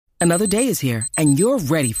Another day is here, and you're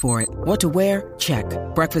ready for it. What to wear? Check.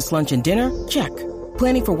 Breakfast, lunch, and dinner? Check.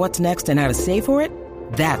 Planning for what's next and how to save for it?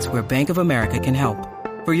 That's where Bank of America can help.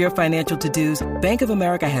 For your financial to-dos, Bank of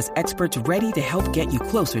America has experts ready to help get you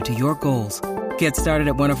closer to your goals. Get started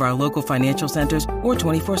at one of our local financial centers or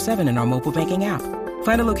 24/7 in our mobile banking app.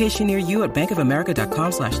 Find a location near you at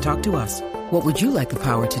bankofamerica.com/talktous. What would you like the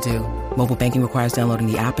power to do? Mobile banking requires downloading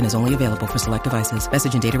the app and is only available for select devices.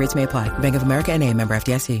 Message and data rates may apply. Bank of America NA, member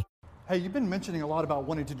FDIC. Hey, you've been mentioning a lot about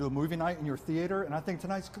wanting to do a movie night in your theater, and I think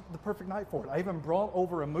tonight's the perfect night for it. I even brought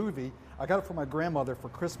over a movie. I got it for my grandmother for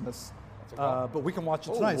Christmas, but we can watch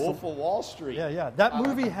it tonight. Wolf of Wall Street. Yeah. That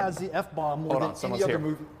movie has the F-bomb more than any other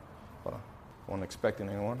movie. Hold on. Wasn't expecting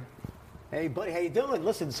anyone. Hey, buddy, how you doing?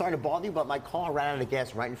 Listen, sorry to bother you, but my car ran out of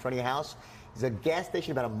gas right in front of your house. There's a gas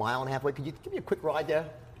station about a mile and a half away. Could you give me a quick ride there?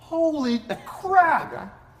 Holy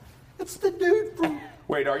crap! It's the dude from...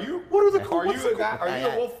 Wait, are you? What are the? Are you the guy? Are you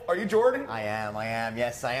the Wolf? Are you Jordan? I am.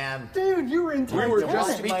 Yes, I am. Dude, you were in We were just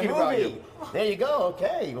Watching my speaking about movie. you. There you go.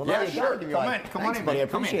 Okay. Well, now Yeah, you sure. got it. Come in, Thanks, in, buddy. I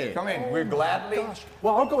come appreciate in. it. Come in. We're gladly.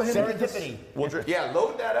 Well, I'll go ahead and get this. Serendipity. Yeah,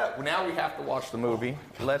 load that up. Now we have to watch the movie.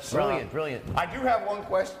 Let's. Brilliant. I do have one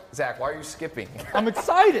question, Zach. Why are you skipping? I'm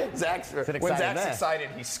excited. Zach's an when exciting Zach's man. excited,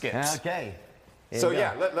 he skips. Okay. There So you go.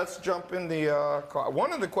 yeah, let's jump in the car.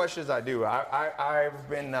 One of the questions I do, I've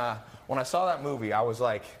been when I saw that movie, I was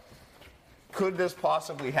like, could this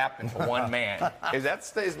possibly happen to one man?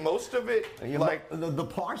 Is most of it like the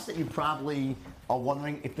parts that you probably are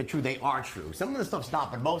wondering if they're true? They are true. Some of the stuff's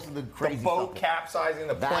not, but most of the crazy the boat stuff. capsizing,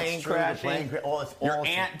 the plane crashing, your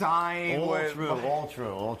aunt dying? All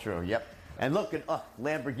true. Yep. And look at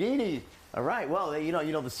Lamborghini. All right. Well, you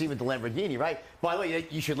know the scene with the Lamborghini, right? By the way,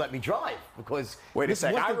 you should let me drive because. Wait a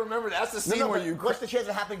second. I remember that's the scene where you. What's the chance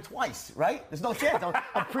of happening twice, right? There's no chance.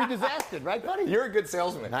 I'm pre-disastered, right, buddy? You're a good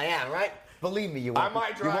salesman. I am, right? Believe me, you won't. I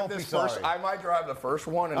might you drive won't this be sorry. first. I might drive the first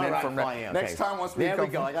one, and All then right, from fine, yeah, next okay. time once we there come.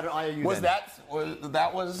 we go. I got IOU. Was then.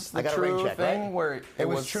 that was the I got a rain true check, thing right? where it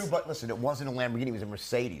was true? But listen, it wasn't a Lamborghini. It was a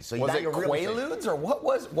Mercedes. So was now it you're really Quaaludes or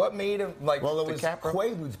what made him like? Well, it the was Capra?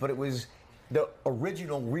 Quaaludes, but it was the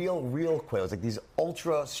original, real Quaaludes, like these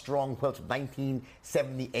ultra strong Quaaludes from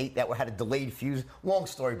 1978 that had a delayed fuse. Long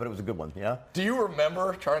story, but it was a good one. You know? Do you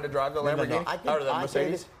remember trying to drive the Lamborghini No. or the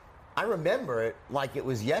Mercedes? I remember it like it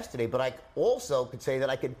was yesterday, but I also could say that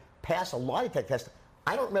I could pass a lie detector test.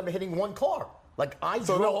 I don't remember hitting one car. Like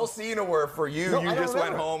So the whole scene where for you, No, you I don't just went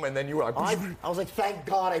remember. home and then you were like. I was like, thank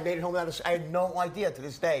God I made it home without I had no idea to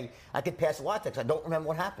this day I could pass a lie detector. I don't remember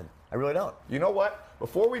what happened. I really don't. You know what?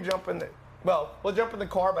 Before we jump in we'll jump in the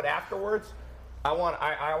car, but afterwards, I want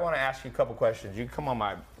to ask you a couple questions. You can come on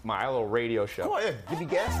my little radio show. Come on, yeah, give me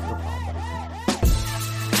gas.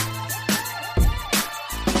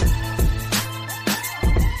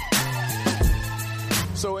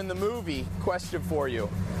 So in the movie, question for you.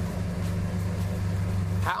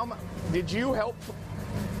 Did you help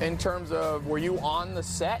in terms of, were you on the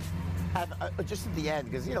set? Just at the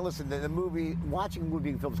end, because, listen, the movie, watching a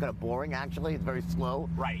movie film is kind of boring, actually. It's very slow.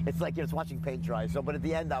 Right. It's like, it's watching paint dry. So, but at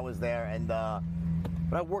the end, I was there, and,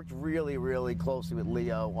 but I worked really, really closely with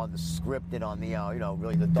Leo on the script and on the,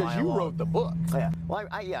 really the dialogue. Because you wrote the book. Yeah. Well,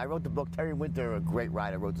 I wrote the book. Terry Winter, a great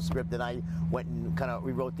writer, wrote the script, and I went and kind of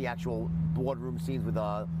rewrote the actual boardroom scenes with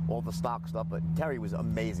all the stock stuff. But Terry was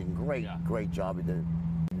amazing. Great job he did.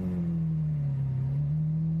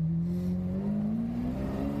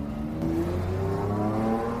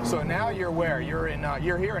 So now you're where? You're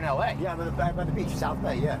here in LA. Yeah, I'm by the beach, South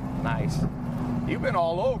Bay. Yeah. Nice. You've been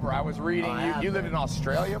all over. I was reading. You lived in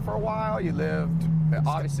Australia for a while. You lived.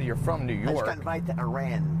 Obviously, you're from New York. I just got invited to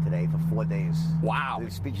Iran today for 4 days. Wow.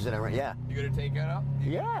 The speeches in Iran. Yeah. You gonna take that up?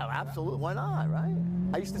 Yeah, absolutely. Why not? Right.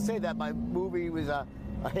 I used to say that my movie was a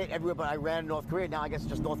hit everywhere, but Iran and North Korea. Now I guess it's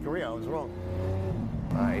just North Korea. I was wrong.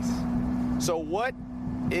 Nice. So what?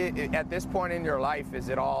 At this point in your life, is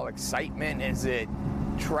it all excitement? Is it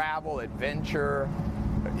travel, adventure?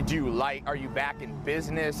 Are you back in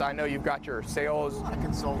business? I know you've got your sales, A lot of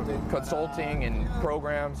consulting and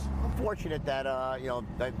programs. I'm fortunate that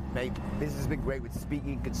that my business has been great with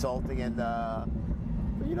speaking, consulting, and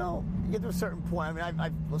but you get to a certain point. I mean,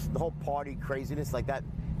 I've listened to the whole party craziness like that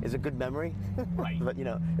is a good memory. Right. But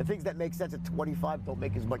the things that make sense at 25 don't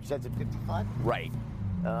make as much sense at 55. Right.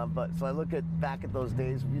 But so I look back at those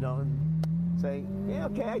days, and say, yeah,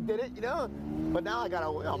 okay, I did it, But now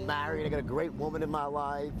I'm married, I got a great woman in my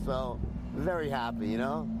life, so very happy,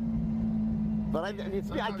 But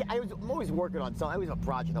I'm always working on something. I always have a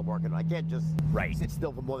project I'm working on. I can't just sit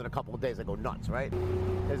still for more than a couple of days. I go nuts, right?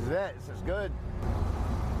 This is it. This is good.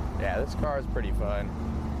 Yeah, this car is pretty fun.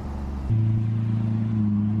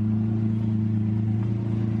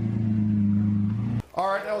 All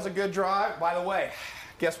right, that was a good drive. By the way,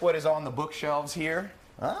 guess what is on the bookshelves here?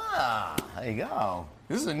 Ah, there you go.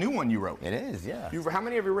 This is a new one you wrote. It is, yeah. How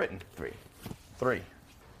many have you written? 3. 3.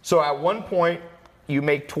 So at one point, you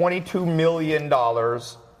make $22 million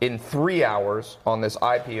in 3 hours on this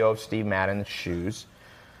IPO of Steve Madden's shoes.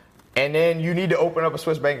 And then you need to open up a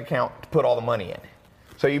Swiss bank account to put all the money in.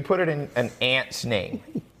 So you put it in an aunt's name.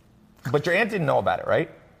 But your aunt didn't know about it, right?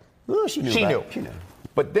 Well, she knew. She knew.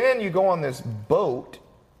 But then you go on this boat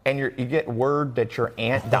and you get word that your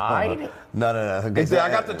aunt died? No. I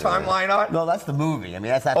got the timeline on? No, that's the movie. I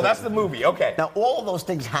mean, that's that's the movie. Okay. Now, all of those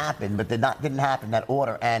things happened, but didn't happen in that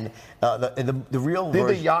order. And the real version.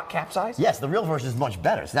 Did the yacht capsize? Yes, the real version is much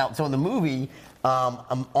better. So in the movie,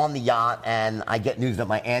 I'm on the yacht and I get news that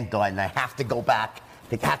my aunt died and I have to go back.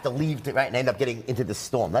 They have to leave, right, and end up getting into the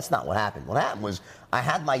storm. That's not what happened. What happened was I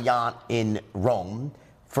had my yacht in Rome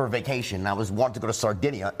for a vacation. I was wanting to go to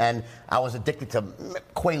Sardinia, and I was addicted to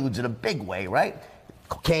Quaaludes in a big way, right?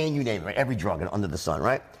 Cocaine, you name it, right? Every drug under the sun,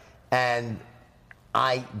 right? And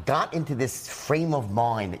I got into this frame of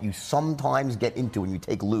mind that you sometimes get into when you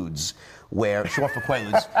take ludes, where short for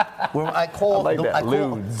Quaaludes, where I call it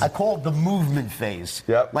the movement phase.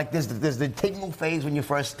 Yep. Like there's the tingle phase when you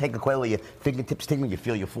first take a Quaalude, your fingertips tingle, you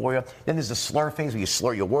feel euphoria. Then there's the slur phase where you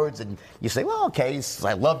slur your words and you say, well, okay,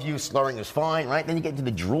 I love you, slurring is fine, right? Then you get into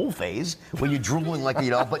the drool phase where you're drooling like,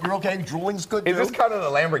 but you're okay, drooling's good too. Is this kind of the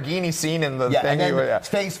Lamborghini scene in the thing? And then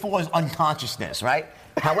phase 4 is unconsciousness, right?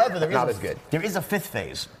 However, there is a 5th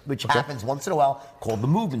phase, which happens once in a while, called the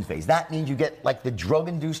movement phase. That means you get like the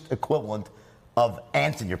drug-induced equivalent of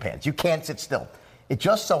ants in your pants. You can't sit still. It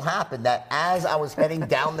just so happened that as I was heading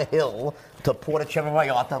down the hill to Porto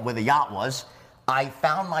Vallarta, where the yacht was, I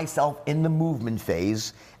found myself in the movement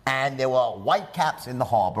phase, and there were white caps in the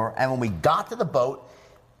harbor, and when we got to the boat,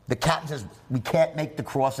 the captain says, we can't make the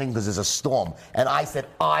crossing because there's a storm. And I said,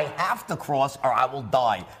 I have to cross or I will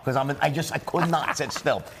die. Because I could not sit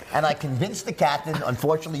still. And I convinced the captain,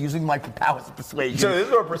 unfortunately using my powers of persuasion. So this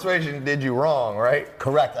is where persuasion did you wrong, right?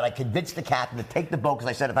 Correct. And I convinced the captain to take the boat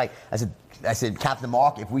because I said, Captain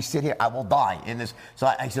Mark, if we sit here, I will die in this.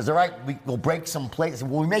 So he says, all right, we'll break some plates. I said,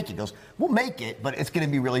 will we make it? He goes, we'll make it, but it's going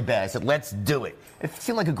to be really bad. I said, let's do it. It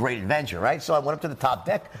seemed like a great adventure, right? So I went up to the top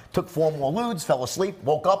deck, took 4 more ludes, fell asleep,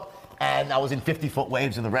 woke up, and I was in 50-foot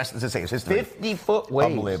waves, and the rest, as I say, is history. 50-foot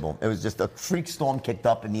waves? Unbelievable. It was just a freak storm kicked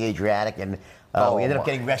up in the Adriatic, and we ended up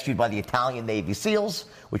getting rescued by the Italian Navy SEALs,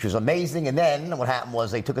 which was amazing. And then what happened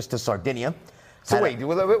was they took us to Sardinia. So wait,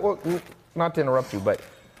 not to interrupt you, but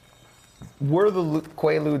were the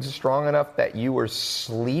Quaaludes strong enough that you were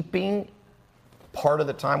sleeping part of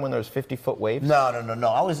the time when there was 50-foot waves? No.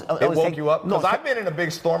 It woke you up? Because I've been in a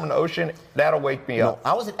big storm in the ocean. That'll wake me up.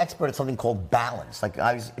 I was an expert at something called balance. Like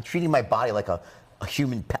I was treating my body like a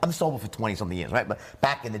human. I'm sober for 20-something years, right? But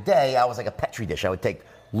back in the day, I was like a Petri dish. I would take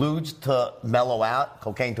ludes to mellow out,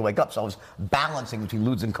 cocaine to wake up. So I was balancing between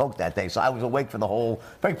ludes and coke that day. So I was awake for the whole.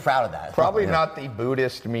 Very proud of that. Probably not the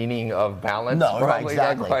Buddhist meaning of balance. No, right, Probably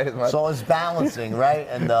exactly. not quite as much. So I was balancing, right?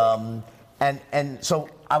 And so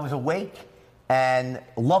I was awake and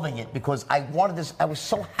loving it because I wanted this. I was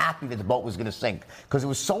so happy that the boat was going to sink because it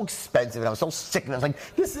was so expensive and I was so sick of it. I was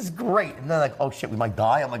like, this is great. And then like, oh shit, we might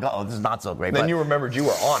die. I'm like, oh, this is not so great. Then you remembered you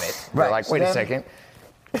were on it. Right. You're like, wait a second.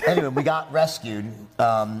 Anyway, we got rescued.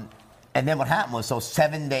 And then what happened was, so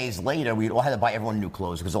 7 days later, we all had to buy everyone new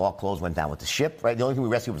clothes because all clothes went down with the ship, right? The only thing we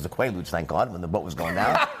rescued was the Quaaludes, thank God, when the boat was going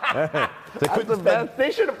down.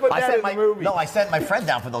 They should have put that in the movie. No, I sent my friend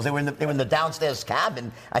down for those. They were in the downstairs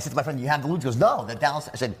cabin. I said to my friend, "You have the ludes?" He goes, "No, they're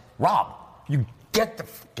downstairs." I said, "Rob, you get the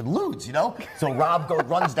fucking ludes, you know?" So Rob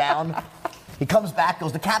runs down. He comes back,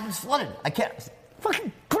 goes, "The cabin's flooded. I can't."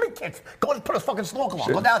 Fucking kids, go and put a fucking snorkel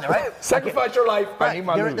on. Go down there, right? Sacrifice your life. Right. I need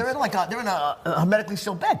my ludes. They're in a hermetically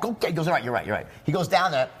sealed bag. Go, okay. He goes, all right, you're right. He goes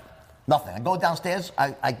down there, nothing. I go downstairs.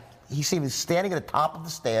 He sees me standing at the top of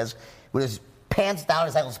the stairs with his pants down,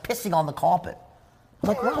 his ankles, pissing on the carpet. I'm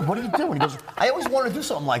like, Rob, what are you doing? He goes, I always wanted to do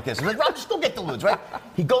something like this. I'm like, Rob, just go get the ludes, right?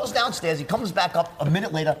 He goes downstairs. He comes back up a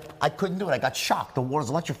minute later. I couldn't do it. I got shocked. The water's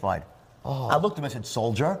electrified. Oh. I looked at him. I said,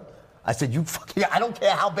 soldier. I said, you fucking, I don't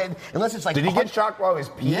care how bad, unless it's like. Did he get shocked while he was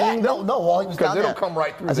peeing? Yeah, no, while he was down there. Because it'll come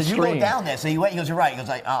right through the stream. I said, you go down there. So he went, he goes, you're right. He goes,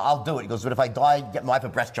 I'll do it. He goes, but if I die, get my wife a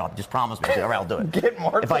breast job. Just promise me. I said, all right, I'll do it. Get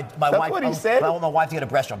Mark. That's what he said? I want my wife to get a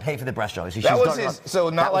breast job. Pay for the breast job. That was his, so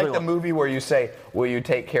not like the movie where you say, will you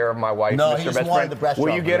take care of my wife, no, Mr. he just Best wanted Friend? the breast job.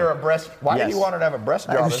 Will you get her a breast? Why did he want her to have a breast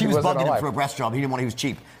job? She was bugging him for a breast job. He didn't want, he was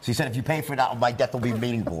cheap. So he said, if you pay for that, my death will be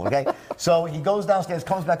meaningful, okay? So he goes downstairs,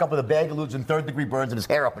 comes back up with a bag of ludes and third-degree burns and his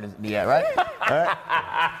hair up in the air, right? All right?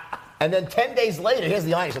 And then 10 days later, here's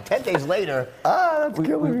the irony. So 10 days later, that's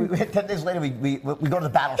killing me. 10 days later, we go to the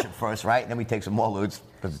Battleship first, right? And then we take some more lewds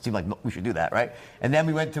because it seemed like we should do that, right? And then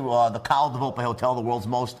we went to the Cala de Volpe Hotel, the world's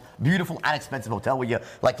most beautiful and expensive hotel, where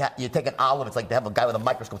you take an olive. It's like they have a guy with a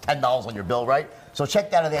microscope, $10 on your bill, right? So check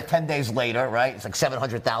that out of there 10 days later, right? It's like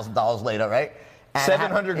 $700,000 later, right? And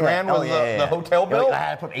 700 grand was the hotel bill? I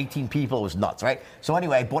had to put 18 people. It was nuts, right? So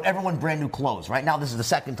anyway, I bought everyone brand new clothes. Right now, this is the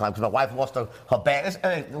second time because my wife lost her bag.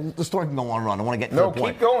 The story can go on and on. I want to get to the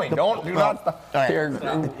point. Keep going. Do not stop.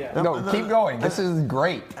 No, keep going. This is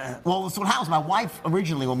great. Well, so what happens? My wife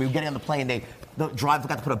originally, when we were getting on the plane, the driver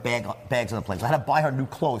forgot to put bags on the plane. So I had to buy her new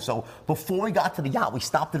clothes. So before we got to the yacht, we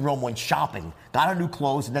stopped in Rome, went shopping, got her new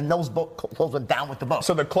clothes, and then those clothes went down with the boat.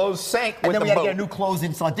 So the clothes sank with the boat. And then we had to get new clothes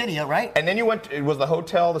in Sardinia, right? And then you went. It was the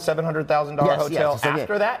hotel, the $700,000 hotel. So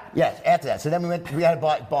after that? Yes, after that. So then we had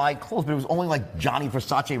to buy clothes, but it was only like Johnny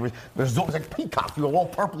Versace resort. It was like peacocks. We were all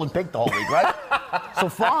purple and pink the whole week, right? So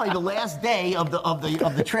finally, the last day of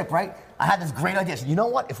the trip, right? I had this great idea. I said, you know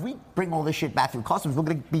what? If we bring all this shit back from customs, we're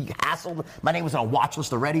going to be hassled. My name was on a watch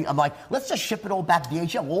list already. I'm like, let's just ship it all back to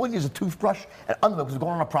DHL. All we need is a toothbrush and underwear because we're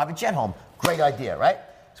going on a private jet home. Great idea, right?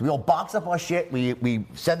 So we all box up our shit. We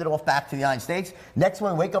send it off back to the United States. Next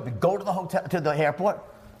morning, we wake up, we go to the hotel, to the airport.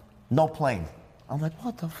 No plane. I'm like,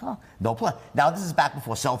 what the fuck? No plane. Now, this is back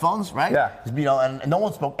before cell phones, right? Yeah. You know, and no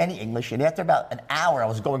one spoke any English. And after about an hour, I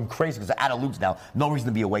was going crazy because I had lewds now. No reason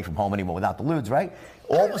to be away from home anymore without the lewds, right?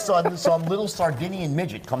 All of a sudden, some little Sardinian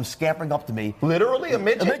midget comes scampering up to me. Literally a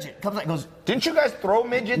midget? A midget comes like goes. Didn't you guys throw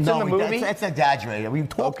midgets in the movie? That's exaggerated. We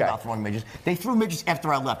talked about throwing midgets. They threw midgets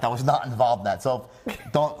after I left. I was not involved in that, so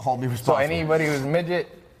don't hold me responsible. So anybody who's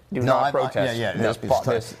midget, do not protest.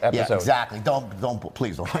 This episode. Yeah, exactly. Don't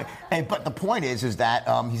please don't. Hey, but the point is that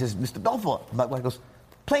he says, Mr. Belfort, my wife goes,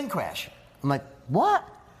 plane crash. I'm like, what?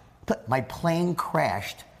 My plane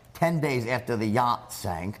crashed 10 days after the yacht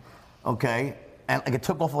sank. Okay. And like it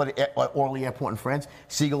took off at Orly Airport in France.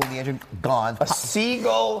 Seagull in the engine, gone. A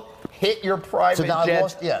seagull hit your private jet. I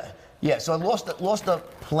lost, so I lost the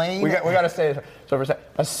plane. We got to say this. So for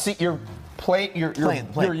a second,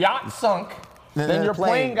 your yacht sunk. Then your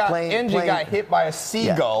engine got hit by a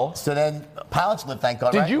seagull. Yeah. So then pilots lived, thank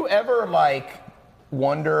God. Did you ever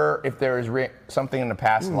wonder if there was something in the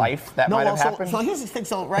past life that might have happened? So here's the thing.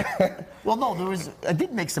 So right. Well, no, I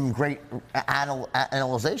did make some great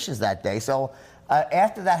analyzations that day. So.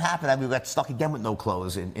 After that happened, we got stuck again with no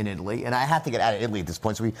clothes in Italy, and I had to get out of Italy at this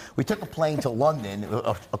point. So we took a plane to London,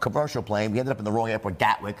 a commercial plane. We ended up in the wrong airport,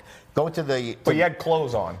 Gatwick. But you had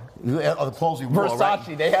clothes on. The clothes we wore, Versace,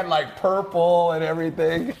 right? they had purple and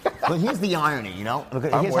everything. But here's the irony, you know?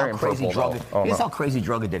 Here's how crazy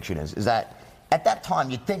drug addiction is that at that time,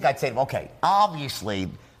 you'd think I'd say, okay, obviously,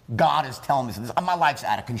 God is telling me something. My life's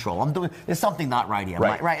out of control. There's something not right here.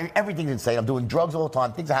 Right. Everything's insane. I'm doing drugs all the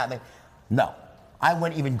time. Things are happening. No. I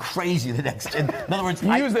went even crazy the next day. In other words,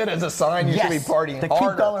 you used it as a sign you should be partying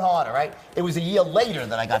harder. Keep going harder, right? It was a year later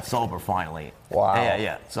that I got sober finally. Wow.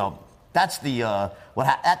 Yeah. So that's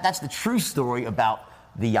that's the true story about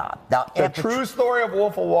the yacht. Now, the true story of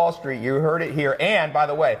Wolf of Wall Street. You heard it here. And by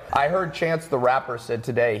the way, I heard Chance the Rapper said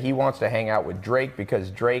today he wants to hang out with Drake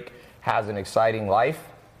because Drake has an exciting life.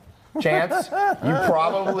 Chance, you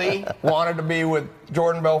probably wanted to be with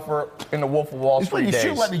Jordan Belfort in the Wolf of Wall Street days.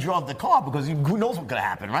 You should let me drive the car because who knows what's going to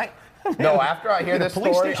happen, right? No, after I hear this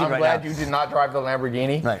story, I'm glad you did not drive the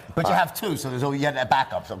Lamborghini. Right, but you have two, so you had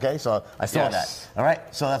backups, okay? So I saw that. All right,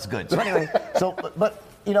 so that's good. So anyway, but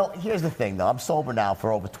you know, here's the thing, though. I'm sober now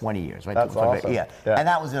for over 20 years, right? That's awesome. Yeah, and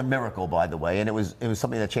that was a miracle, by the way, and it was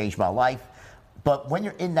something that changed my life. But when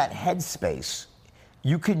you're in that headspace,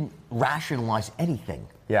 you can rationalize anything.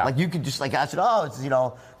 Yeah. Like you could just I said, no,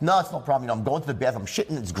 it's no problem. I'm going to the bathroom, I'm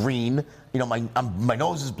shitting, it's green. My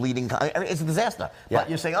nose is bleeding. It's a disaster. Yeah. But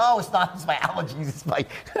you're saying, it's not, it's my allergies, it's my,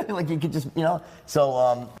 you could just,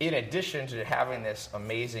 So. In addition to having this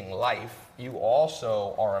amazing life, you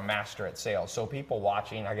also are a master at sales. So people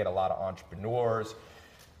watching, I get a lot of entrepreneurs.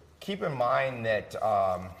 Keep in mind that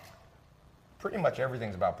pretty much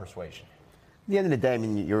everything's about persuasion. At the end of the day,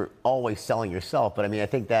 you're always selling yourself, but I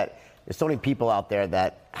think that there's so many people out there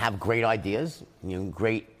that have great ideas,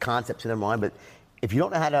 great concepts in their mind, but if you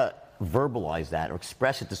don't know how to verbalize that or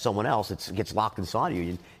express it to someone else, it gets locked inside of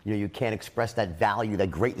you. You can't express that value, that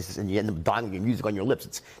greatness, and you end up dying with your music on your lips.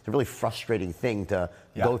 It's a really frustrating thing to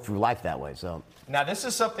go through life that way. So now this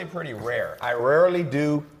is something pretty rare. I rarely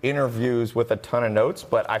do interviews with a ton of notes,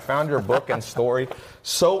 but I found your book and story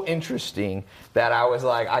so interesting that I was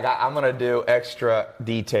like, I'm going to do extra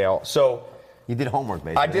detail. So. You did homework,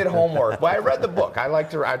 basically. I did homework. Well, I read the book.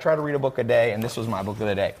 I try to read a book a day, and this was my book of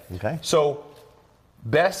the day. Okay. So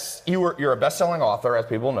You're a best-selling author, as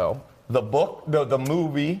people know. The book, the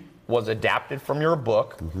movie was adapted from your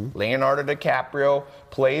book. Leonardo DiCaprio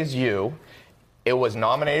plays you. It was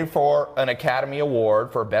nominated for an Academy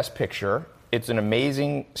Award for Best Picture. It's an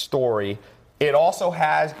amazing story. It also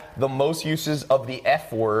has the most uses of the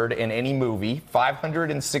F word in any movie,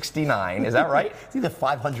 569. Is that right? It's either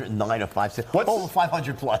 509 or 560. Over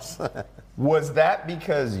 500 plus. Was that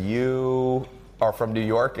because you are from New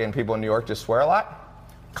York and people in New York just swear a lot?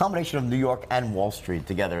 Combination of New York and Wall Street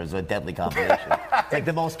together is a deadly combination. It's like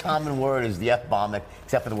the most common word is the F-bomb,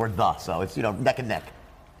 except for the word the. So it's, neck and neck.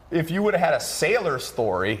 If you would have had a sailor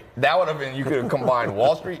story, that would have been, you could have combined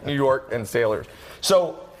Wall Street, New York, and sailors.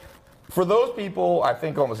 So for those people, I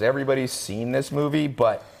think almost everybody's seen this movie,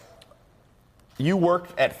 but you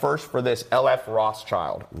worked at first for this L.F.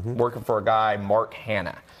 Rothschild, working for a guy, Mark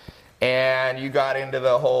Hanna. And you got into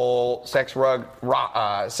the whole sex,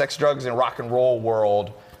 drugs, and rock and roll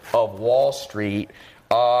world of Wall Street.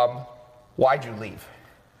 Why'd you leave?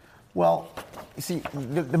 Well, you see,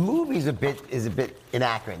 the movie is a bit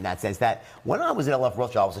inaccurate in that sense that when I was at L.F.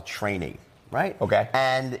 Rothschild, I was a trainee, right? Okay.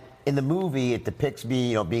 And in the movie, it depicts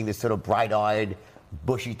me, being this sort of bright-eyed,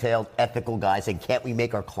 bushy-tailed, ethical guy saying, "Can't we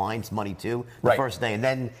make our clients money too?" The first day, and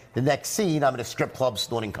then the next scene, I'm at a strip club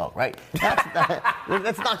snorting coke, right?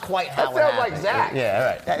 That's not quite how that it sounds like Zach.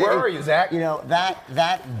 Yeah, right. Where are you, Zach?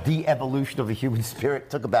 That de-evolution of the human spirit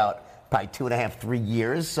took about probably 2.5, 3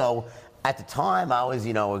 years. So at the time, I was,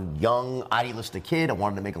 a young, idealistic kid. I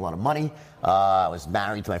wanted to make a lot of money. I was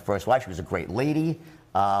married to my first wife. She was a great lady.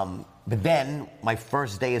 But then my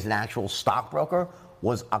first day as an actual stockbroker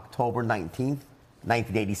was October 19th.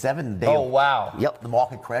 1987. Wow. Yep, the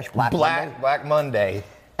market crashed. Black Monday.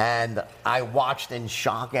 And I watched in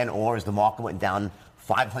shock and awe as the market went down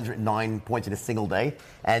 509 points in a single day.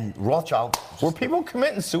 And Rothschild... Were people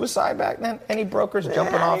committing suicide back then? Any brokers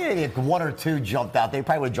jumping off? If one or two jumped out, they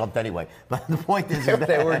probably would have jumped anyway. But the point is that...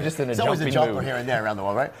 They were just in a jumping mood. It's always a jumper here and there around the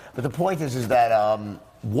world, right? But the point is that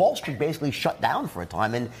Wall Street basically shut down for a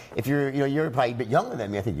time. And if you're probably a bit younger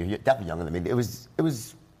than me, I think you're definitely younger than me, it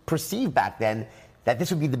was perceived back then that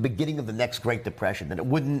this would be the beginning of the next Great Depression, that it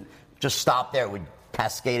wouldn't just stop there, it would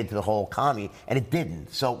cascade into the whole economy, and it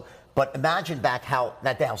didn't. So, but imagine back how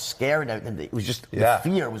scared it was. Just the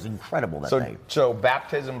fear was incredible that day. So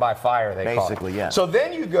baptism by fire, they call it. Basically, yeah. So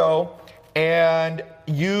then you go and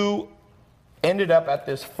you ended up at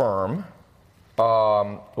this firm.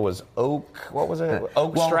 It was Oak. What was it?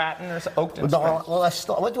 Stratton or something? Well,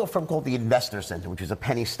 I went to a firm called the Investor Center, which is a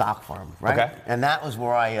penny stock firm, right? Okay. And that was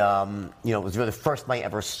where I, it was really the first time I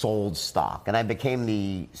ever sold stock, and I became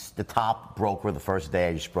the top broker the first day.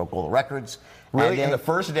 I just broke all the records. Really? Then, the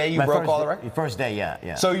first day you broke all the records? The first day,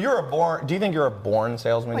 yeah. So do you think you're a born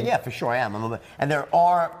salesman? Well, yeah, for sure I am. And there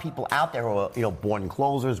are people out there who are, born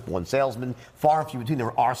closers, born salesmen, far and few between.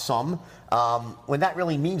 There are some. When that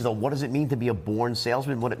really means, though, what does it mean to be a born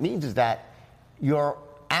salesman? What it means is that you're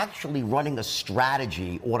actually running a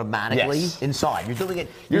strategy automatically inside. You're doing it.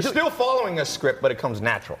 You're still following a script, but it comes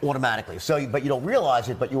natural. Automatically. But you don't realize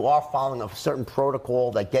it, but you are following a certain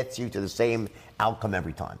protocol that gets you to the same outcome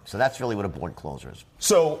every time. So that's really what a born closer is.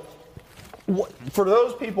 So for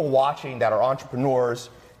those people watching that are entrepreneurs,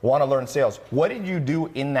 want to learn sales, what did you do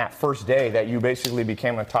in that first day that you basically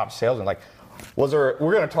became a top salesman? Like, we're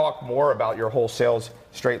going to talk more about your whole sales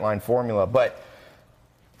straight line formula, but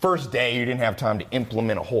first day you didn't have time to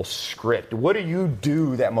implement a whole script. What do you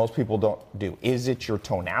do that most people don't do? Is it your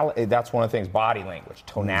tonality? That's one of the things, body language,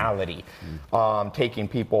 tonality, taking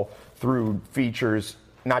people through features,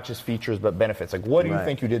 not just features, but benefits. Like, what do you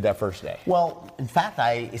think you did that first day? Well, in fact,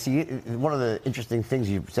 one of the interesting things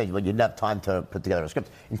you said, you didn't have time to put together a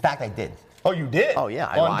script. In fact, I did. Oh, you did? Oh, yeah.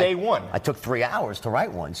 On day one? I took 3 hours to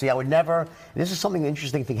write one. See, I would never, this is something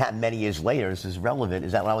interesting thing happened many years later, this is relevant,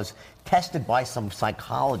 is that when I was tested by some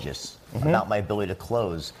psychologists about my ability to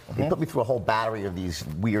close, they put me through a whole battery of these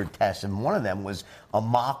weird tests, and one of them was a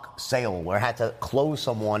mock sale where I had to close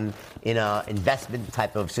someone in an investment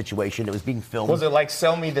type of situation. It was being filmed. Was it like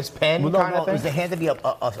sell me this pen kind of thing? It was they handed me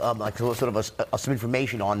some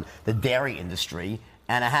information on the dairy industry.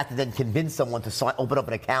 And I had to then convince someone to open up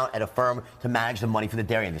an account at a firm to manage the money for the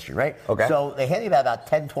dairy industry, right? Okay. So they handed me about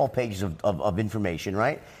 10, 12 pages of information,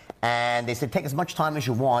 right? And they said, take as much time as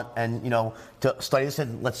you want and, to study this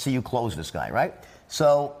and let's see you close this guy, right?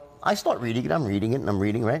 So I start reading it, I'm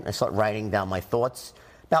reading, right? I start writing down my thoughts.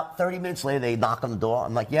 About 30 minutes later, they knock on the door.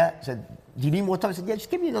 I'm like, yeah. I said, do you need more time? I said, yeah,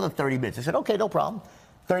 just give me another 30 minutes. I said, okay, no problem.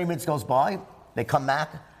 30 minutes goes by. They come back.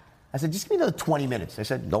 I said, just give me another 20 minutes. They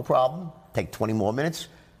said, no problem. Take 20 more minutes.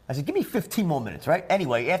 I said, give me 15 more minutes, right?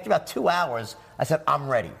 Anyway, after about 2 hours, I said, I'm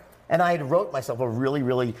ready. And I had wrote myself a really,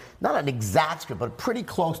 really, not an exact script, but pretty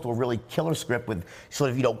close to a really killer script with sort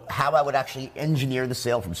of, how I would actually engineer the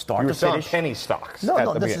sale from start to finish. You were selling penny stocks.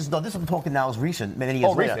 No, this I'm talking now is recent, many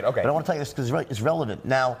years later. Recent, okay. But I want to tell you this because it's relevant.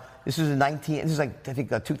 Now, this is I think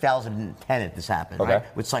 2010 that this happened, okay.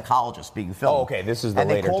 right? With psychologists being filmed. Oh, okay, this is the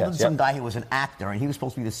later And they called in test, some guy who was an actor, and he was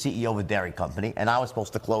supposed to be the CEO of a dairy company, and I was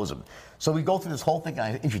supposed to close him. So we go through this whole thing,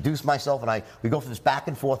 and I introduce myself, and we go through this back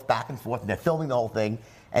and forth, and they're filming the whole thing.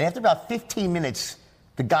 And after about 15 minutes,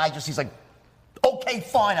 the guy he's like, okay,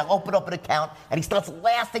 fine, I'll open up an account, and he starts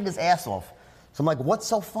laughing his ass off. So I'm like, what's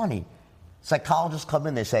so funny? Psychologists come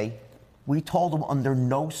in, they say, we told him under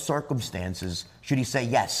no circumstances should he say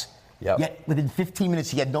yes. Yep. Yet within 15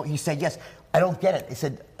 minutes, he said yes. I don't get it. I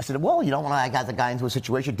said, well, when I got the guy into a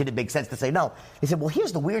situation, did it make sense to say no? He said, well,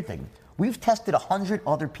 here's the weird thing. We've tested 100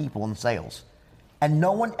 other people in sales, and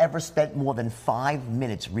no one ever spent more than 5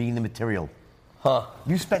 minutes reading the material. Huh.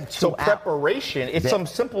 You spent 2 So hours. preparation, it's some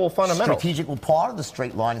simple fundamentals. Part of the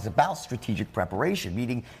straight line is about strategic preparation,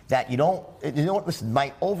 meaning that listen,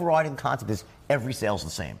 my overriding concept is every sale's the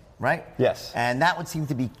same, right? Yes. And that would seem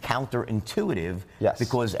to be counterintuitive. Yes.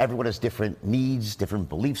 Because everyone has different needs, different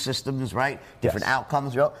belief systems, right? Different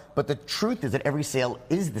outcomes. But the truth is that every sale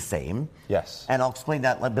is the same. Yes. And I'll explain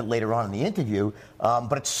that a little bit later on in the interview.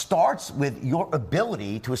 But it starts with your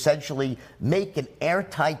ability to essentially make an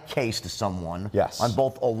airtight case to someone on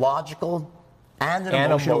both a logical and an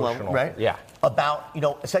emotional level, right? Yeah. About,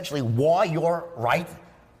 essentially why you're right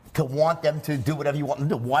to want them to do whatever you want them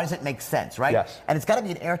to do. Why does it make sense, right? Yes. And it's got to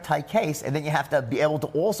be an airtight case, and then you have to be able to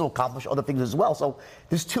also accomplish other things as well. So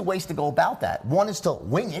there's 2 ways to go about that. One is to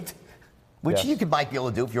wing it, which you might be able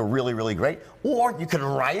to do if you're really, really great, or you can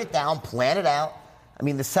write it down, plan it out. I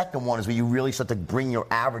mean, the second one is where you really start to bring your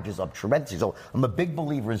averages up tremendously. So I'm a big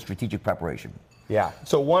believer in strategic preparation. Yeah.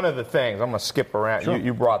 So one of the things, I'm going to skip around. Sure.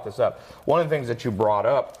 You brought this up. One of the things that you brought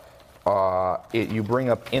up, you bring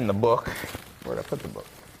up in the book. Where'd I put the book?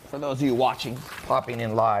 For those of you watching, popping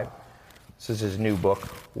in live, this is his new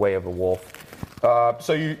book, Way of the Wolf.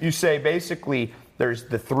 So you say basically there's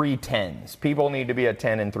the 3 10s. People need to be a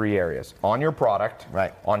 10 in 3 areas: on your product,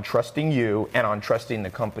 right, on trusting you, and on trusting the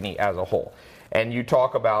company as a whole. And you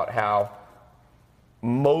talk about how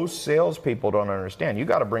most salespeople don't understand. You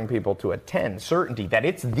got to bring people to a 10 certainty that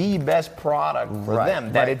it's the best product for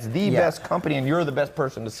them, that it's the best company, and you're the best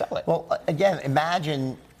person to sell it. Well, again,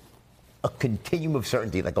 imagine a continuum of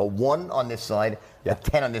certainty, like a 1 on this side, a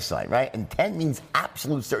 10 on this side, right? And 10 means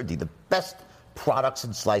absolute certainty, the best products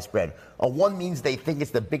in sliced bread. A 1 means they think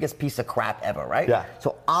it's the biggest piece of crap ever, right? Yeah.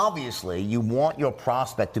 So obviously, you want your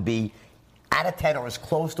prospect to be at a 10 or as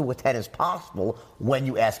close to a 10 as possible when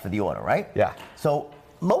you ask for the order, right? Yeah. So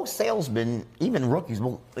most salesmen, even rookies,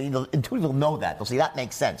 will intuitively know that. They'll say that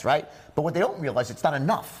makes sense, right? But what they don't realize, it's not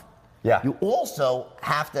enough. Yeah. You also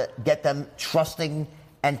have to get them trusting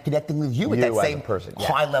and connecting with you at that same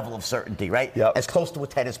high level of certainty, right? Yep. As close to a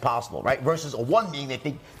 10 as possible, right? Versus a 1 being they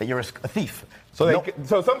think that you're a thief. So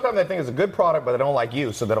sometimes they think it's a good product, but they don't like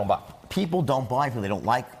you, so they don't buy. People don't buy who they don't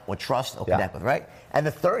like or trust or connect with, right? And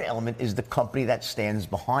the third element is the company that stands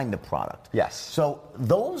behind the product. Yes. So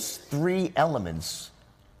those 3 elements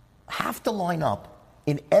have to line up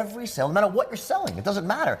in every sale, no matter what you're selling. It doesn't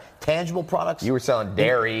matter. Tangible products. You were selling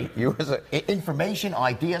dairy. Information,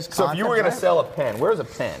 ideas, content. So if you were going to sell a pen, where's a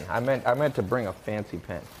pen? I meant to bring a fancy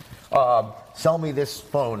pen. Sell me this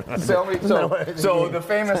phone. So the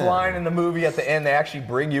famous line in the movie at the end, they actually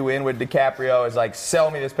bring you in with DiCaprio, is like, sell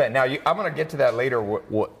me this pen. Now, I'm going to get to that later,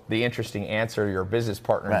 what the interesting answer your business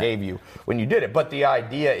partner gave you when you did it. But the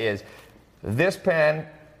idea is, this pen,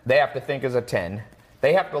 they have to think is a 10.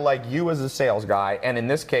 They have to like you as a sales guy, and in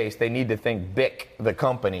this case, they need to think BIC, the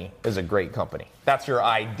company, is a great company. That's your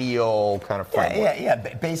ideal kind of framework. Yeah.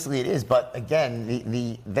 Basically, it is. But again,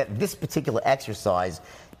 this particular exercise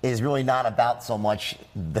is really not about so much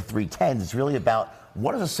the 3 10s. It's really about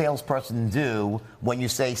what does a salesperson do when you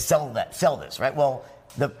say sell this, right? Well,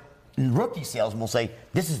 the rookie salesman will say,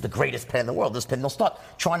 this is the greatest pen in the world, this pen. They'll start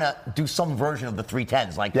trying to do some version of the 3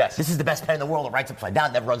 10s. Like, this is the best pen in the world. It writes upside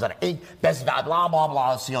down, never runs out of ink, best value, blah, blah,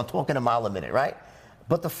 blah. So, talking a mile a minute, right?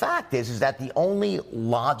 But the fact is that the only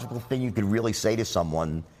logical thing you could really say to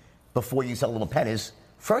someone before you sell a little pen is,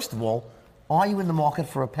 first of all, are you in the market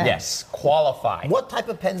for a pen? Yes, qualified. What type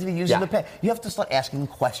of pens are you using in the pen? You have to start asking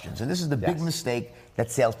questions. And this is the big mistake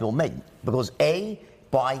that salespeople make. Because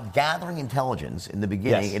by gathering intelligence in the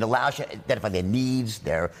beginning, it allows you to identify their needs,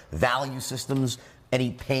 their value systems,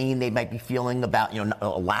 any pain they might be feeling about, a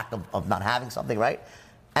lack of not having something, right?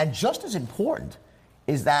 And just as important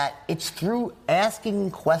is that it's through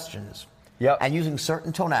asking questions Yep. And using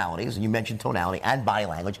certain tonalities, and you mentioned tonality and body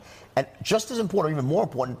language, and just as important, even more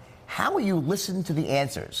important, how will you listen to the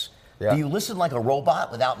answers? Yeah. Do you listen like a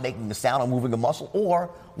robot without making a sound or moving a muscle? Or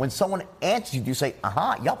when someone answers you, do you say,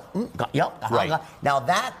 yup, yup, Right. Now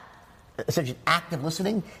that, essentially active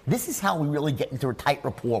listening, this is how we really get into a tight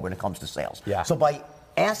rapport when it comes to sales. Yeah. So by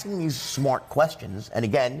asking these smart questions, and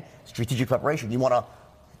again, strategic preparation, you want to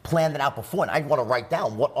plan that out before. And I want to write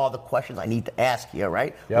down what are the questions I need to ask here,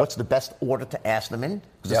 right? Yep. What's the best order to ask them in?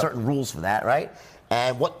 Because there's certain rules for that, right?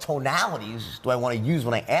 And what tonalities do I want to use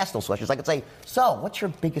when I ask those questions? I could say, so what's your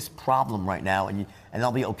biggest problem right now? And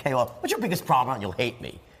they'll be okay. Well, what's your biggest problem? And you'll hate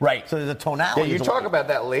me. Right. So there's a tonality. Yeah, you talk about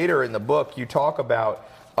that later in the book. You talk about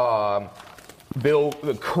Bill,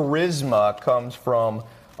 the charisma comes from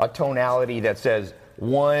a tonality that says,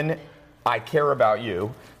 1, I care about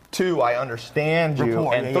you. 2, I understand you.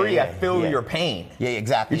 Rapport, and 3, I feel your pain. Yeah,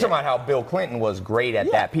 exactly. You're talking about how Bill Clinton was great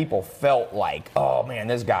at that. People felt like, oh man,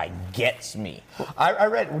 this guy gets me. I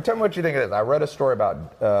read, tell me what you think of this. I read a story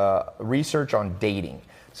about research on dating.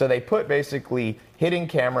 So they put basically hidden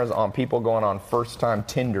cameras on people going on first-time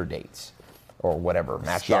Tinder dates or whatever.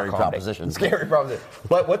 Scary Match.com proposition. dates. Scary proposition.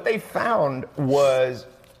 But what they found was,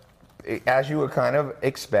 as you would kind of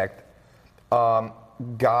expect,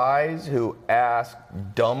 guys who ask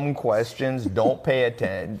dumb questions, don't pay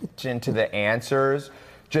attention to the answers,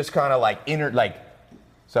 just kind of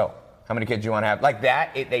so how many kids do you want to have? Like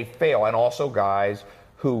that, they fail. And also guys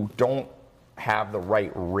who don't have the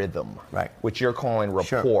right rhythm, right, which you're calling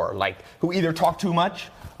rapport, sure, like who either talk too much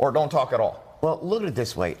or don't talk at all. Well, look at it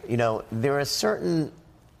this way. There are certain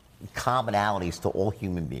commonalities to all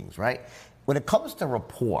human beings, right? When it comes to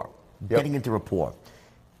rapport, getting into rapport,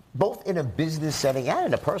 both in a business setting and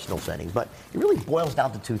in a personal setting, but it really boils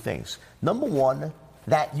down to 2 things. Number 1,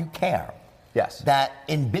 that you care. Yes. That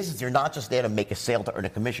in business, you're not just there to make a sale to earn a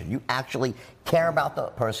commission. You actually care about the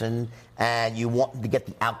person and you want to get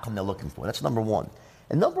the outcome they're looking for. That's number 1.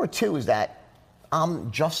 And number 2 is that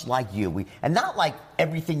I'm just like you. And not like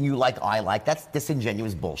everything you like, I like. That's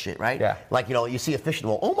disingenuous bullshit, right? Yeah. Like, you see a fish in the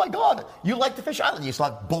wall. Oh my God, you like the fish island. You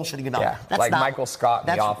start bullshitting about it. Yeah. That's like not, Michael Scott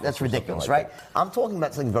in The Office. That's ridiculous, like right? I'm talking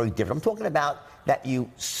about something very different. I'm talking about that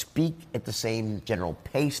you speak at the same general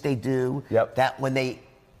pace they do. Yep. That when they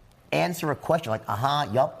answer a question like,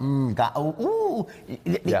 yup, got, ooh,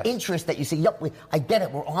 the interest that you see, yup, I get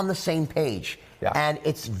it, we're on the same page. Yeah. And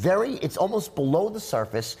it's almost below the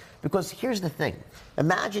surface, because here's the thing.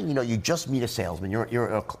 Imagine, you just meet a salesman,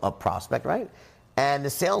 you're a prospect, right? And the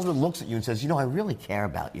salesman looks at you and says, I really care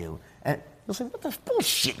about you. And you'll say, what the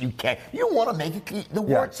bullshit you care? You want to make it, the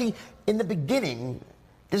word, see, in the beginning,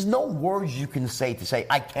 there's no words you can say to say,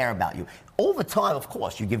 I care about you. Over time, of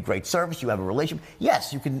course, you give great service, you have a relationship.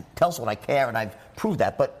 Yes, you can tell someone I care, and I've proved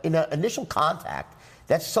that. But in an initial contact,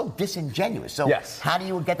 that's so disingenuous. So how do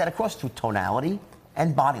you get that across? Through tonality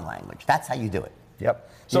and body language. That's how you do it. Yep.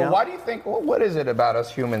 So why do you think, what is it about us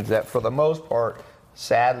humans that for the most part,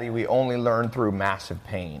 sadly, we only learn through massive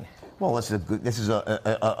pain? Well, this is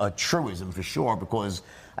a truism for sure, because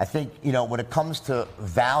I think, when it comes to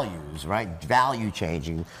values, right, value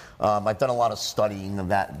changing, I've done a lot of studying of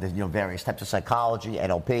that, various types of psychology,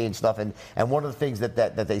 NLP and stuff, and one of the things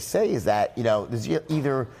that they say is that, there's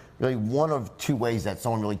either really one of 2 ways that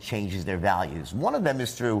someone really changes their values. One of them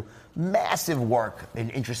is through massive work and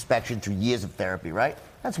introspection through years of therapy, right?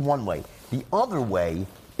 That's one way. The other way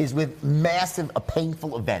is with a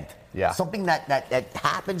painful event. Yeah. Something that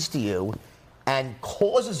happens to you and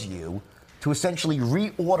causes you to essentially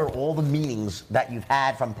reorder all the meanings that you've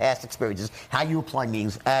had from past experiences, how you apply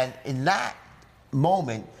meanings. And in that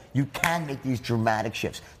moment, you can make these dramatic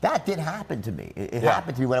shifts. That did happen to me. It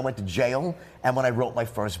happened to me when I went to jail and when I wrote my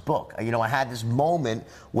first book. I had this moment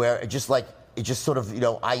where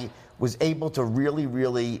I was able to really,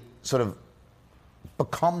 really sort of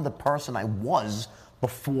become the person I was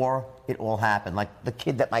before it all happened. Like the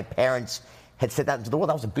kid that my parents had sent out into the world.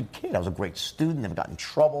 I was a good kid. I was a great student. Never got in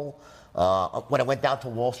trouble. When I went down to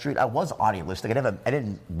Wall Street, I was idealistic. I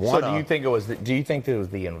didn't want to. So do you think it was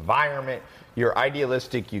the environment? You're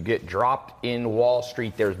idealistic. You get dropped in Wall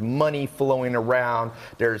Street. There's money flowing around.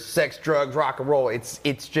 There's sex, drugs, rock and roll.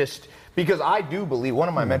 It's just because I do believe. One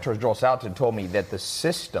of my mentors, Joel Salatin, told me that the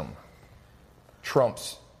system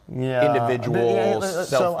trumps individual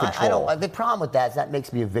self-control. The problem with that is that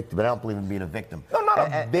makes me a victim, but I don't believe in being a victim. No, not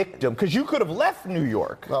a victim, because you could have left New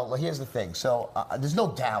York. Well, here's the thing. So there's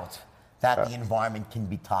no doubt that the environment can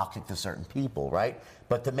be toxic to certain people, right?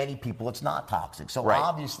 But to many people, it's not toxic. So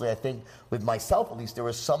obviously, I think with myself, at least, there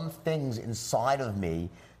were some things inside of me,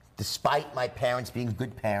 despite my parents being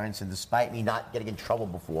good parents and despite me not getting in trouble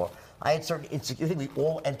before, I had certain I think we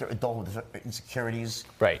all enter adulthood with insecurities.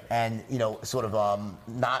 Right. And, sort of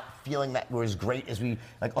not feeling that we're as great as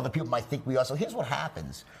like other people might think we are. So here's what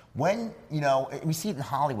happens. When, we see it in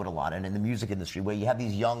Hollywood a lot and in the music industry where you have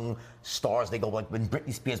these young stars, they go like when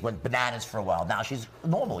Britney Spears went bananas for a while. Now she's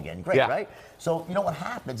normal again. Great, right? So, what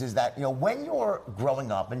happens is that, when you're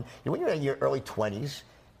growing up and when you're in your early 20s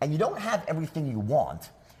and you don't have everything you want,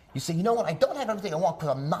 you say, you know what, I don't have everything I want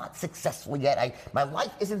because I'm not successful yet. My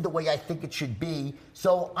life isn't the way I think it should be.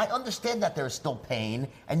 So I understand that there's still pain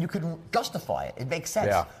and you can justify it. It makes sense.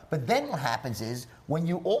 Yeah. But then what happens is when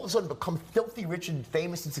you all of a sudden become filthy rich and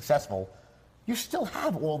famous and successful, you still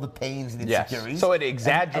have all the pains and insecurities. Yes. So it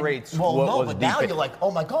exaggerates what was deep. Now you're like,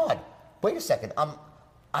 oh my God, wait a second.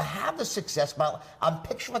 I have the success, I'm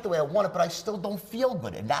picturing it the way I want it, but I still don't feel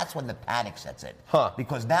good. And that's when the panic sets in.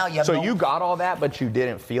 Because now you have So you got all that, but you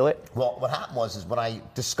didn't feel it? Well, what happened is when I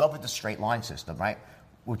discovered the straight line system, right,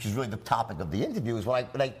 which is really the topic of the interview, is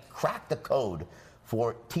when I cracked the code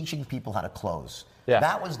for teaching people how to close. Yeah.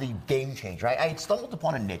 That was the game changer, right? I had stumbled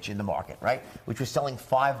upon a niche in the market, right, which was selling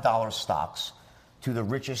 $5 stocks to the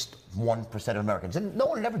richest 1% of Americans. And no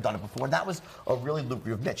one had ever done it before, and that was a really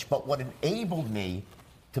lucrative niche. But what enabled me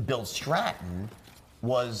to build Stratton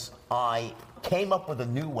was I came up with a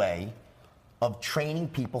new way of training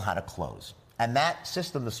people how to close. And that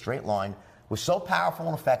system, the straight line, was so powerful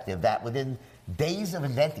and effective that within days of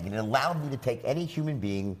inventing it, it allowed me to take any human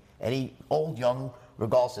being, any old, young,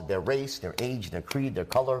 regardless of their race, their age, their creed, their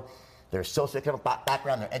color, their socioeconomic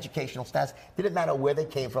background, their educational status. Didn't matter where they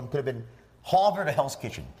came from. Could have been Harvard or Hell's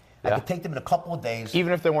Kitchen. I could take them in a couple of days.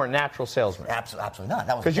 Even if they weren't natural salesmen? Absolutely not.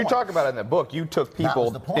 That was because you talk about it in the book. You took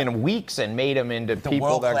people in weeks and made them into the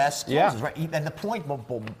people that world-class closers, right? And the point,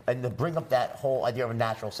 and to bring up that whole idea of a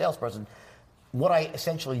natural salesperson, what I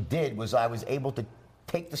essentially did was I was able to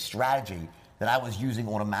take the strategy that I was using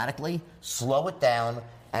automatically, slow it down,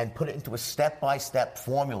 and put it into a step-by-step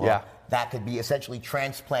formula that could be essentially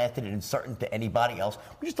transplanted and inserted to anybody else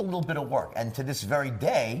with just a little bit of work. And to this very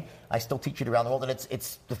day, I still teach it around the world. And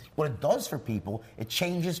it's what it does for people, it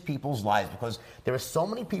changes people's lives because there are so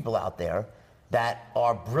many people out there that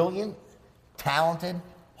are brilliant, talented,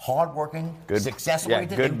 hardworking, successful.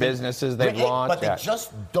 Good businesses they've launched. But they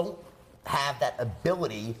just don't have that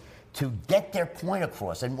ability to get their point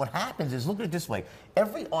across. And what happens is, look at it this way.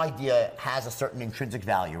 Every idea has a certain intrinsic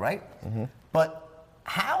value, right? Mm-hmm. But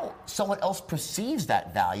how someone else perceives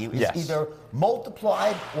that value is either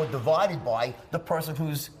multiplied or divided by the person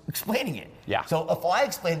who's explaining it. Yeah. So if I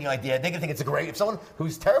explain the idea, they're going to think it's a great. If someone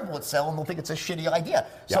who's terrible at selling, they'll think it's a shitty idea.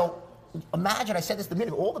 Yeah. So imagine, I said this at the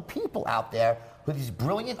beginning, all the people out there who are these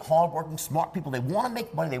brilliant, hardworking, smart people, they want to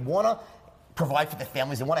make money, they want to provide for their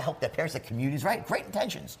families, they want to help their parents, their communities, right? Great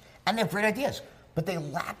intentions. And they have great ideas. But they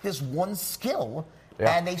lack this one skill,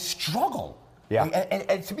 and they struggle. Yeah.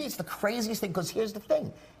 And to me, it's the craziest thing, because here's the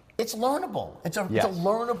thing. It's learnable. It's a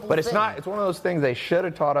learnable But it's thing. not. It's one of those things they should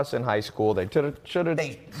have taught us in high school. They should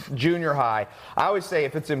have junior high. I always say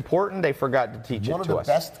if it's important, they forgot to teach it to us. One of the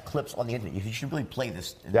best clips on the internet. You should really play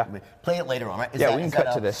this. Yeah. Play it later on, right? We can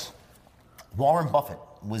cut to this. Warren Buffett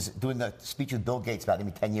was doing a speech with Bill Gates about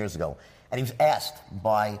maybe 10 years ago, and he was asked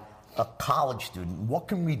by a college student, what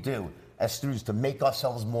can we do as students to make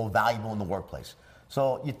ourselves more valuable in the workplace?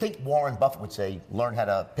 So you'd think Warren Buffett would say, learn how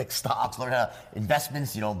to pick stocks, learn how to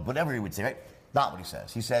investments, whatever he would say, right? Not what he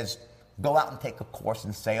says. He says, go out and take a course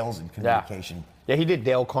in sales and communication. Yeah, he did.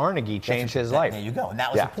 Dale Carnegie changed his life. There you go. And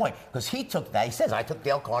that was the point. Because he took that. He says, I took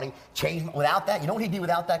Dale Carnegie, changed without that. You know what he'd be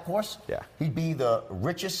without that course? Yeah. He'd be the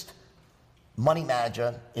richest money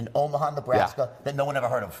manager in Omaha, Nebraska that no one ever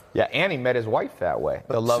heard of. Yeah, and he met his wife that way.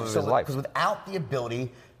 The love of his life. Because without the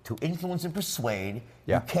ability to influence and persuade,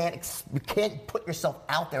 you can't put yourself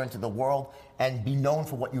out there into the world and be known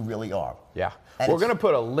for what you really are. Yeah. And we're going to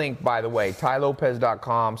put a link, by the way,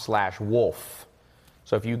 TaiLopez.com/wolf.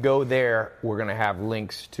 So if you go there, we're going to have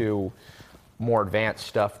links to more advanced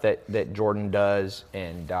stuff that Jordan does.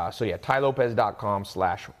 And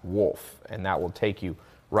TaiLopez.com/wolf. And that will take you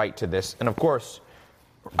right to this. And of course,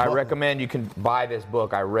 I recommend you can buy this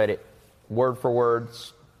book. I read it word for word,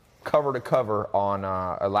 cover to cover on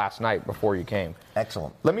last night before you came.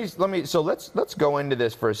 Excellent. So let's go into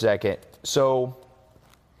this for a second. So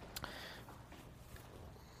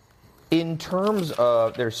in terms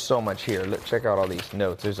of, there's so much here. Let's check out all these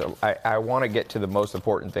notes. I want to get to the most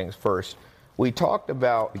important things first. We talked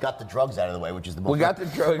about. We got the drugs out of the way, which is the most. We got the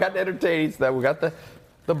entertaining stuff. We got the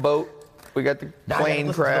boat. We got the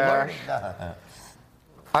plane crash.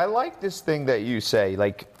 I like this thing that you say,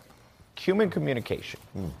 like human communication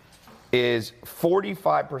is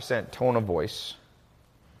 45% tone of voice,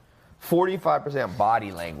 45%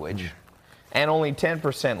 body language, and only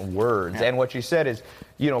 10% words. Yeah. And what you said is,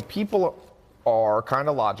 people are kind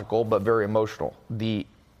of logical but very emotional. The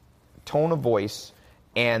tone of voice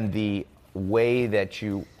and the way that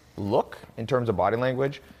you look in terms of body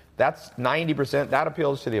language, that's 90%. That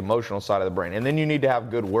appeals to the emotional side of the brain. And then you need to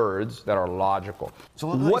have good words that are logical.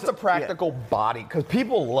 So what's a practical body? Because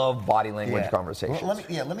people love body language conversations. Well,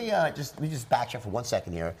 let me just back up for 1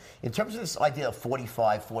 second here. In terms of this idea of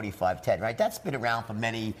 45, 45, 10, right? That's been around for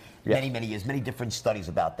many years, many different studies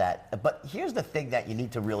about that. But here's the thing that you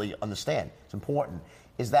need to really understand. It's important,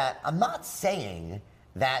 is that I'm not saying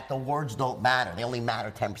that the words don't matter. They only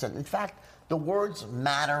matter 10%. In fact, the words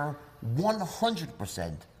matter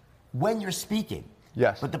 100%. When you're speaking.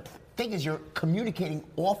 Yes. But the thing is, you're communicating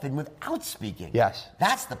often without speaking. Yes.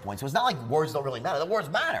 That's the point. So it's not like words don't really matter. The words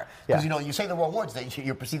matter. Because, you say the wrong words, then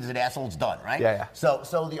you're perceived as an asshole, it's done, right? Yeah.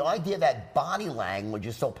 So the idea that body language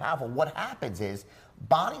is so powerful, what happens is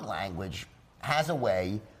body language has a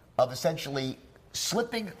way of essentially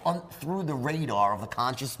slipping through the radar of the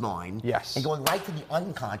conscious mind and going right to the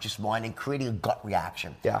unconscious mind and creating a gut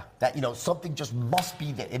reaction. Yeah. That, something just must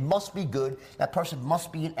be there. It must be good. That person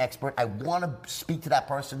must be an expert. I want to speak to that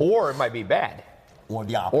person. Or it might be bad. Or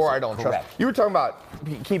the opposite. Or I don't trust. You were talking about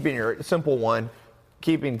keeping your simple one,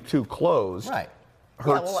 keeping too closed. Right.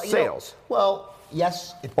 Hurts sales.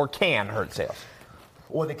 Yes. Or can hurt sales.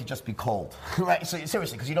 Or they could just be cold, right? So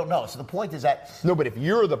seriously, because you don't know. So the point is that but if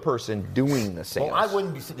you're the person doing the sales, I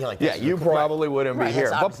wouldn't be sitting here like this. Yeah, you probably wouldn't be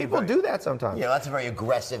here. But people do that sometimes. Yeah, that's a very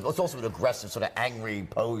aggressive. It's also an aggressive, sort of angry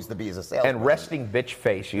pose to be as a salesman. And resting bitch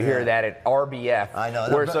face. You hear that at RBF. I know.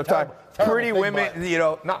 Where sometimes pretty women,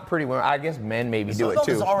 not pretty women. I guess men maybe do it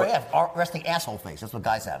too. It's RAF, resting asshole face. That's what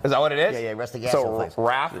guys have. Is that what it is? Yeah, resting asshole face. So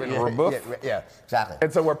Raf and Rebuff. Yeah, exactly.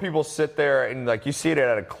 And so where people sit there and you see it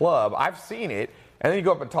at a club. I've seen it. And then you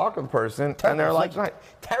go up and talk to the person, and they're like,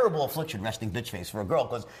 terrible affliction, resting bitch face for a girl.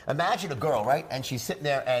 Because imagine a girl, right? And she's sitting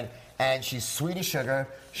there, and she's sweet as sugar.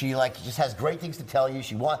 She just has great things to tell you.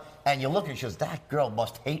 And you look and she goes, that girl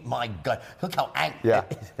must hate my gut. Look how angry. Yeah.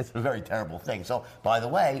 It's a very terrible thing. So, by the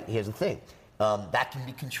way, here's the thing. That can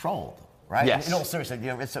be controlled, right? Yes. In all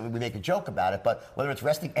seriousness, we make a joke about it, but whether it's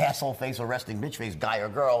resting asshole face or resting bitch face, guy or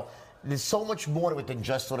girl, there's so much more to it than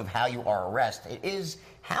just sort of how you are addressed. It is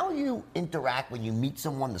how you interact when you meet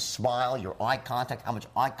someone, the smile, your eye contact, how much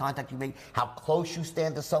eye contact you make, how close you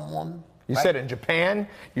stand to someone. You said in Japan,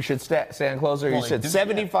 you should stand closer. You said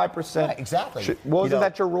 75%. Right, exactly. Wasn't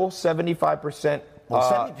that your rule? 75%?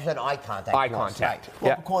 Well, 70% eye contact. Eye contact. Right.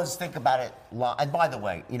 Well, because think about it, and by the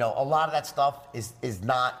way, a lot of that stuff is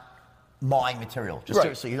not mine material. Just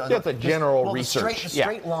seriously. That's a general research. The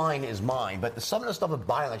straight line is mine, but some of the stuff with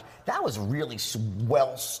body language, that was really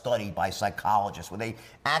well studied by psychologists, where they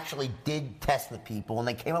actually did test with people, and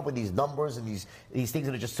they came up with these numbers and these things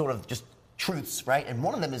that are just sort of just truths, right? And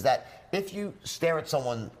one of them is that if you stare at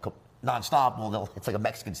someone nonstop, it's like a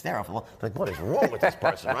Mexican stare-off. Like, what is wrong with this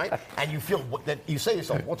person, right? And you feel that you say to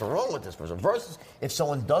yourself, what's wrong with this person? Versus if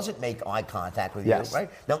someone doesn't make eye contact with you, right?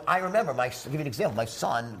 Now, I remember, I'll give you an example. My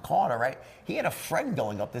son, Carter, right? He had a friend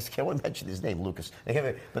going up this kid. I won't mention his name, Lucas.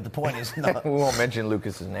 But the point is, we won't mention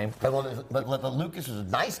Lucas's name. But Lucas was a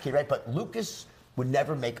nice kid, right? But Lucas would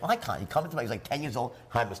never make eye contact. He'd come to me, he's like 10 years old.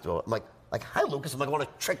 Hi, Mr. O. I'm like, hi, Lucas. I'm like, I want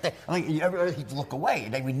to trick that. He'd look away.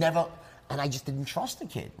 And we never. And I just didn't trust the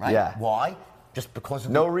kid, right? Yeah. Why? Just because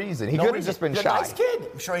of no reason. He could have just been shy. He's a nice kid.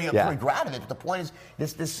 I'm sure he pretty glad of it. But the point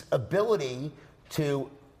is, this ability to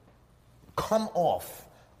come off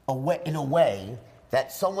in a way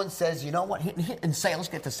that someone says, you know what, in sales,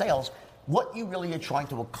 get to sales, what you really are trying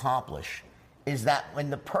to accomplish is that when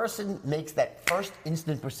the person makes that first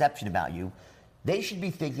instant perception about you, they should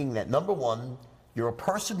be thinking that, number one, you're a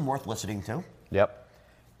person worth listening to. Yep.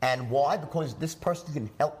 And why? Because this person can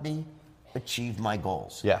help me achieve my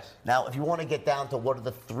goals. Yes. Now, if you want to get down to what are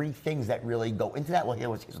the three things that really go into that, well,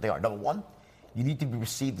 here's what they are. Number one, you need to be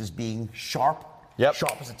perceived as being sharp,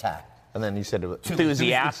 sharp as a tack. And then you said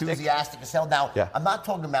enthusiastic. Enthusiastic as hell. Now, I'm not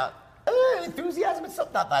talking about enthusiasm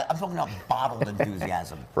itself, not that. I'm talking about bottled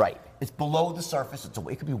enthusiasm. Right. It's below the surface. It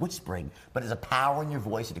could be whispering, but there's a power in your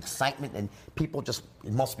voice, an excitement, and people it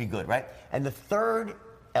must be good, right? And the third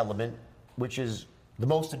element, which is the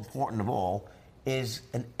most important of all, is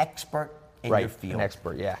an expert in your field. An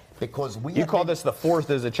expert, yeah. Because you call this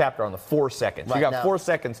there's a chapter on the 4 seconds. Right, you got 4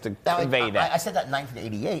 seconds to convey that. I said that in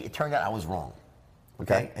 1988. It turned out I was wrong.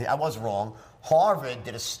 Okay? I was wrong. Harvard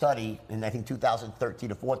did a study in, I think,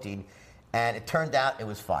 2013 or 14, and it turned out it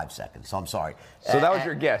was 5 seconds. So I'm sorry. So that was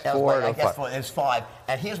your guess. It was 5.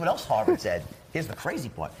 And here's what else Harvard said. Here's the crazy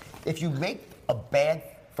part. If you make a bad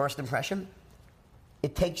first impression,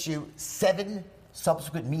 it takes you 7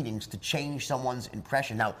 subsequent meetings to change someone's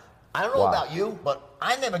impression. Now, I don't know about you, but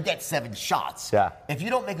I never get 7 shots. Yeah. If you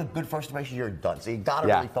don't make a good first impression, you're done. So you got to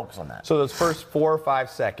really focus on that. So those first 4 or 5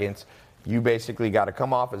 seconds, you basically got to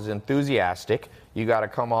come off as enthusiastic. You got to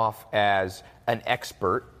come off as an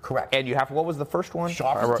expert. Correct. And you have, what was the first one?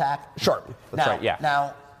 Sharp as a tack. Sharp. That's right, yeah.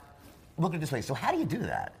 Now, look at it this way. So how do you do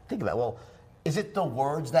that? Think about it. Well, is it the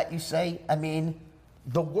words that you say? I mean,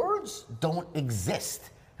 the words don't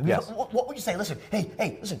exist. I mean, Yes. what would you say? Listen,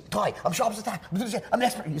 hey, listen, Ty, I'm sharp as a tack. I'm an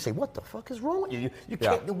expert. You say, what the fuck is wrong with you? You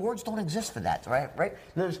can't, the words don't exist for that, right?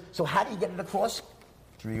 So how do you get it across?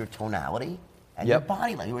 Through your tonality and your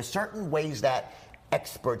body language. There are certain ways that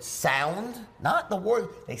experts sound, not the word,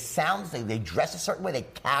 they sound, they dress a certain way, they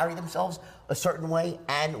carry themselves a certain way,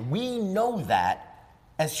 and we know that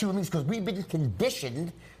as human beings because we've been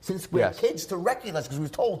conditioned since we're kids to recognize, because we were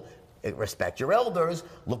told, respect your elders.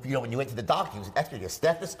 Look, when you went to the doctor, he was an expert. He had a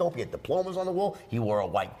stethoscope, he had diplomas on the wall, he wore a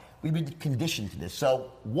white. We've been conditioned to this.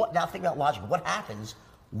 So now think about logic. What happens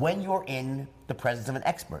when you're in the presence of an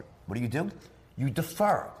expert? What do? You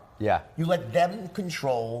defer. Yeah. You let them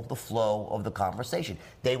control the flow of the conversation.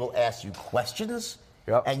 They will ask you questions,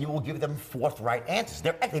 and you will give them forthright answers.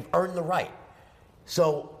 They've earned the right.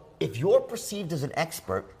 So if you're perceived as an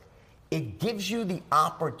expert, it gives you the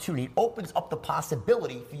opportunity, it opens up the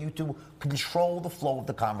possibility for you to control the flow of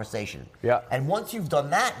the conversation. Yeah. And once you've done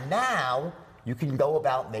that, now you can go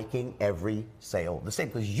about making every sale the same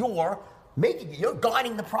because you're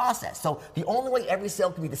guiding the process. So the only way every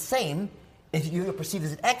sale can be the same if you're perceived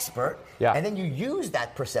as an expert, and then you use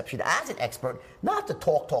that perception as an expert, not to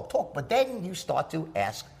talk, but then you start to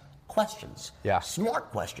ask questions,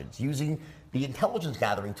 smart questions, using the intelligence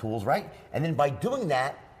gathering tools, right? And then by doing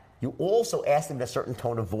that, you also ask them in a certain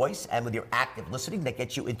tone of voice, and with your active listening, that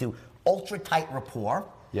gets you into ultra-tight rapport.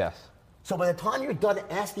 Yes. So by the time you're done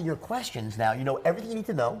asking your questions, now you know everything you need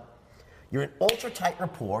to know. You're in ultra-tight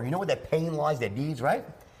rapport. You know where their pain lies, their needs, right?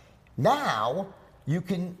 Now you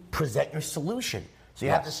can present your solution. So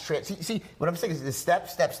you have this see, what I'm saying is the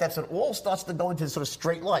steps, and it all starts to go into this sort of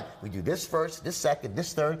straight line. We do this first, this second,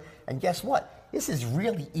 this third, and guess what? This is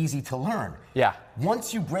really easy to learn. Yeah.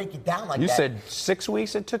 Once you break it down like that. You said 6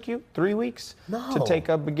 weeks it took you? 3 weeks? No. To take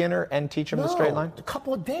a beginner and teach them the straight line? A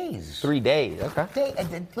couple of days. 3 days, okay. And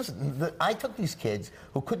then, listen, I took these kids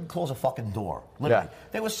who couldn't close a fucking door. Literally. Yeah.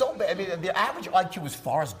 They were so bad. I mean, the average IQ was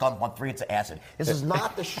Forrest Gump on 3 hits of acid. This is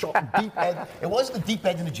not the deep end. It wasn't the deep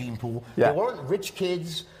end in the gene pool. Yeah. They weren't rich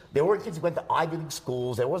kids. They weren't kids who went to Ivy League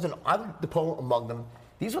schools. There wasn't an Ivy League diploma among them.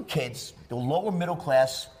 These were kids, the lower middle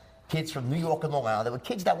class kids from New York and Long Island. They were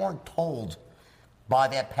kids that weren't told by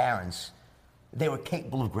their parents they were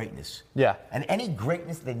capable of greatness. Yeah. And any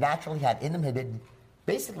greatness they naturally had in them had been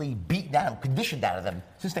basically beaten out, conditioned out of them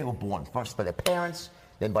since they were born. First by their parents,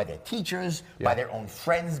 then by their teachers, by their own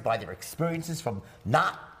friends, by their experiences from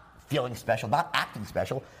not feeling special, not acting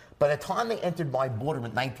special. By the time they entered my boardroom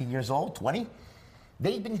at 19 years old, 20,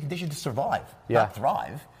 they'd been conditioned to survive, not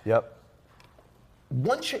thrive. Yep.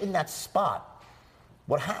 Once you're in that spot,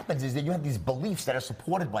 what happens is that you have these beliefs that are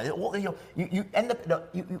supported by it. You end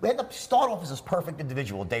up start off as this perfect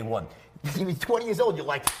individual day one. You're 20 years old, you're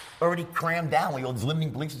like already crammed down with all these limiting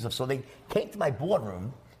beliefs and stuff. So they came to my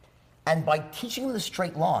boardroom, and by teaching them the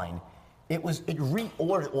straight line, it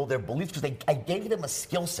reordered all their beliefs because I gave them a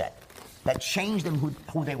skill set that changed them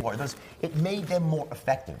who they were. It made them more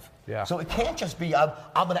effective. Yeah. So it can't just be I'm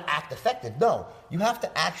going to act effective. No, you have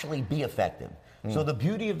to actually be effective. So the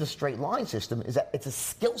beauty of the straight line system is that it's a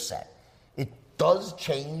skill set. It does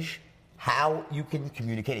change how you can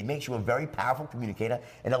communicate. It makes you a very powerful communicator.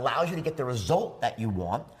 It allows you to get the result that you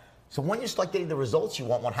want. So when you start getting the results you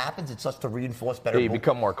want, what happens? It starts to reinforce better. You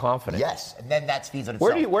become more confident. Yes, and then that feeds on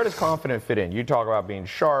itself. Where does confidence fit in? You talk about being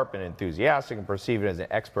sharp and enthusiastic and perceived as an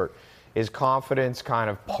expert. Is confidence kind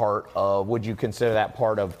of part of, would you consider that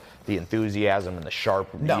part of the enthusiasm and the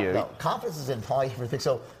sharp? No. Confidence is an entirely different thing.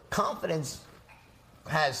 So confidence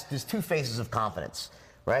there's 2 phases of confidence,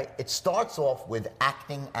 right? It starts off with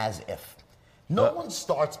acting as if. No one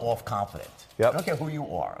starts off confident. I don't care who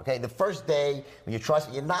you are, okay? The first day, when you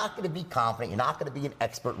trust, you're not going to be confident. You're not going to be an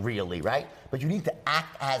expert really, right? But you need to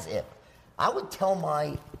act as if. I would tell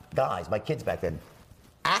my guys, my kids back then,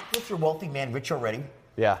 act as if you're a wealthy man, rich already,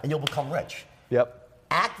 and you'll become rich. Yep.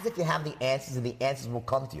 Act as if you have the answers, and the answers will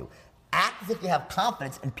come to you. Act as if you have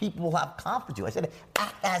confidence, and people will have confidence in you. I said,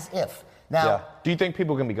 act as if. Now, do you think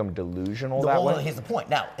people can become delusional that way? Here's the point.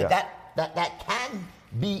 Now, that can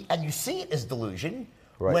be, and you see it as delusion,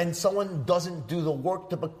 when someone doesn't do the work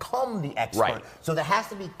to become the expert. Right. So there has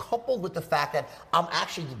to be coupled with the fact that I'm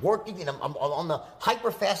actually working and I'm on the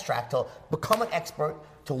hyper fast track to become an expert,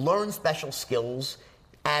 to learn special skills,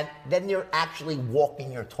 and then you're actually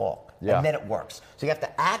walking your talk. Yeah. And then it works. So you have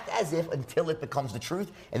to act as if until it becomes the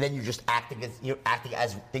truth, and then you're acting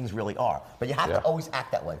as things really are. But you have to always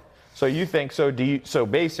act that way. So you think so? So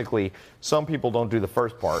basically, some people don't do the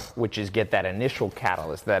first part, which is get that initial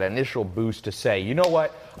catalyst, that initial boost to say, you know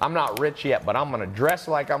what, I'm not rich yet, but I'm going to dress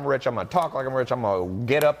like I'm rich, I'm going to talk like I'm rich, I'm going to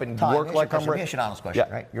get up and work like I'm rich. Here's an honest question,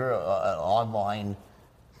 right? You're an online,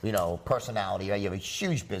 personality, right? You have a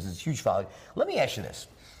huge business, huge following. Let me ask you this.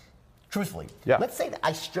 Truthfully, let's say that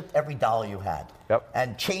I stripped every dollar you had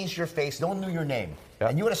and changed your face, no one knew your name,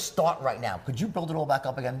 and you were to start right now. Could you build it all back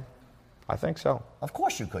up again? I think so. Of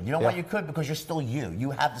course you could. You know why you could? Because you're still you.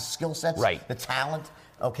 You have the skill sets, the talent,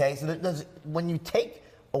 okay? So when you take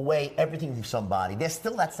away everything from somebody, they're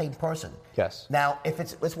still that same person. Yes. Now,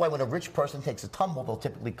 that's why when a rich person takes a tumble, they'll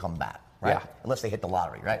typically come back, right? Yeah. Unless they hit the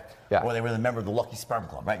lottery, right? Yeah. Or they were a member of the Lucky Sperm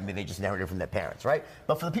Club, right? Maybe they just inherited it from their parents, right?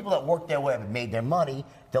 But for the people that worked their way up and made their money,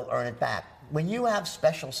 they'll earn it back. When you have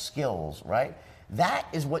special skills, right? That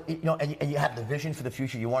is what, and you have the vision for the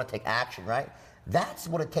future, you want to take action, right? That's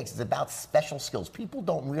what it takes. It's about special skills. People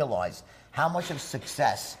don't realize how much of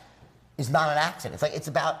success is not an accident. It's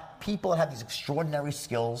about people that have these extraordinary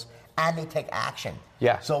skills and they take action.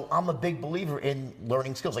 Yeah. So I'm a big believer in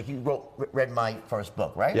learning skills. Like you read my first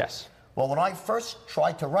book, right? Yes. Well, when I first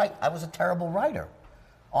tried to write, I was a terrible writer.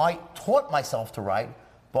 I taught myself to write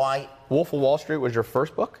by... Wolf of Wall Street was your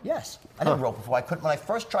first book? Yes. I never wrote before. When I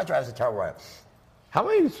first tried to write, I was a terrible writer. How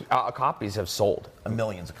many copies have sold?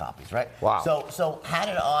 Millions of copies, right? Wow. So how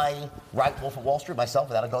did I write Wolf of Wall Street myself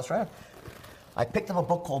without a ghostwriter? I picked up a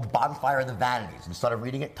book called Bonfire of the Vanities and started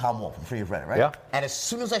reading it. Tom Wolfe, I'm sure you've read it, right? Yeah. And as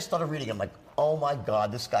soon as I started reading it, I'm like, oh my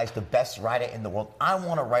God, this guy's the best writer in the world. I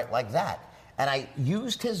want to write like that. And I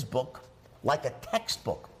used his book like a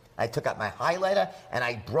textbook. I took out my highlighter and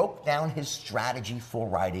I broke down his strategy for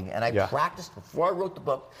writing and I practiced before I wrote the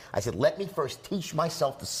book. I said, let me first teach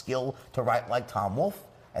myself the skill to write like Tom Wolfe.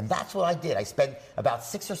 And that's what I did. I spent about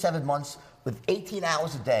 6 or 7 months with 18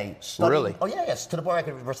 hours a day studying. Really? Oh, yes. To the point I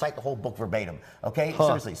could recite the whole book verbatim. Okay?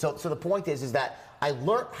 Seriously. So the point is that I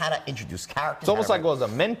learned how to introduce characters. It's almost like it was a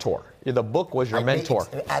mentor. The book was your mentor.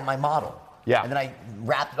 And my model. Yeah. And then I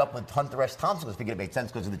wrapped it up with Hunter S. Thompson because I figured it made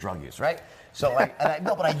sense because of the drug use, right? So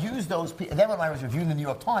but I used those. And then when I was reviewing the New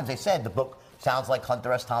York Times, they said the book sounds like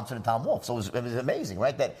Hunter S. Thompson and Tom Wolfe. So it was amazing,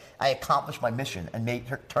 right? That I accomplished my mission and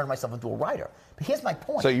turned myself into a writer. But here's my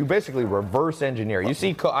point. So you basically reverse engineer. You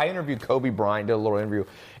see, I interviewed Kobe Bryant, did a little interview,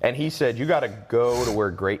 and he said you got to go to where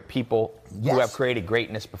great people who have created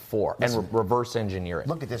greatness before and reverse engineer it.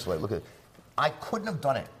 Look at it this way. I couldn't have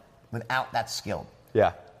done it without that skill.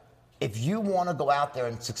 Yeah. If you want to go out there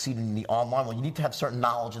and succeed in the online world, you need to have certain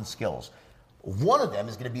knowledge and skills. One of them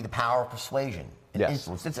is going to be the power of persuasion and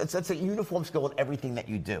influence. It's a uniform skill in everything that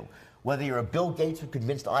you do. Whether you're a Bill Gates who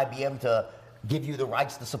convinced IBM to give you the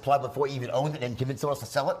rights to supply before you even owned it and convince someone else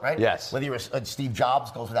to sell it, right? Yes. Whether you're a Steve Jobs,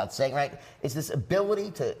 goes without saying, right? It's this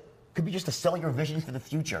ability could be just to sell your vision for the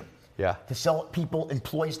future. Yeah. To sell people,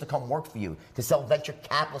 employees to come work for you. To sell venture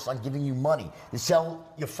capitalists on giving you money. To sell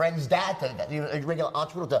your friend's dad, a regular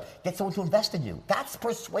entrepreneur, to get someone to invest in you. That's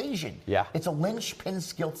persuasion. Yeah. It's a linchpin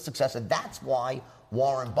skill to success. And that's why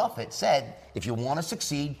Warren Buffett said, if you want to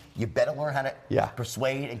succeed, you better learn how to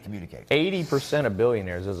persuade and communicate. 80% of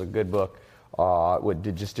billionaires is a good book.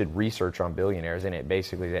 Just did research on billionaires, and it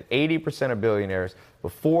basically said 80% of billionaires,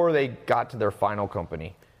 before they got to their final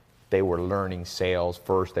company, they were learning sales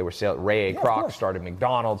first. They were Ray Kroc started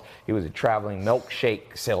McDonald's. He was a traveling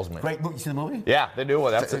milkshake salesman. Great movie. You see the movie? Yeah, they do.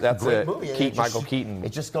 That's a great movie. Michael Keaton.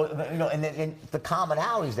 It just goes, and the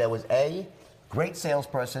commonalities there was great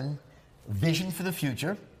salesperson, vision for the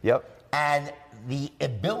future. Yep. And the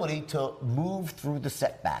ability to move through the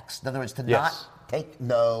setbacks. In other words, to not take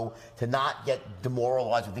no, to not get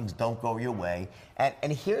demoralized when things don't go your way.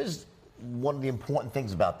 And here's one of the important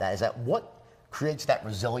things about that is that what creates that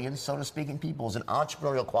resilience, so to speak, in people is an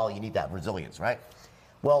entrepreneurial quality. You need that resilience, right?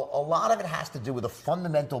 Well, a lot of it has to do with a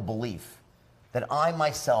fundamental belief that I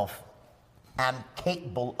myself am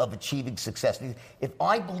capable of achieving success. If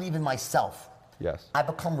I believe in myself, I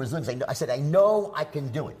become resilient. I said, I know I can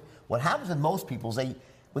do it. What happens with most people is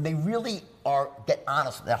when they really get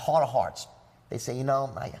honest with their heart of hearts, they say,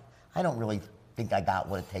 I don't really think I got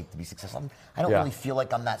what it takes to be successful. I don't really feel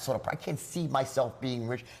like I'm that sort of. I can't see myself being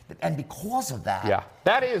rich, and because of that. Yeah,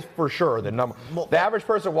 that is for sure the number. Well, the average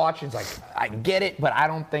person watching is like, I get it, but I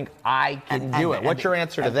don't think I can do it. What's your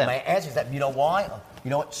answer to them? My answer is that, you know why? You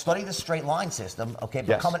know what? Study the straight line system, okay?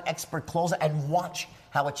 Become an expert closer and watch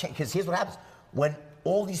how it changes. Because here's what happens. When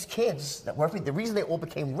all these kids that work with, the reason they all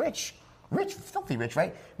became rich, filthy rich,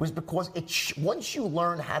 right? Was because once you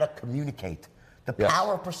learn how to communicate, the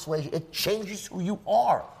power of persuasion, it changes who you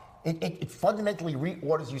are. It fundamentally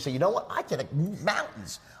reorders you. You say, you know what? I can move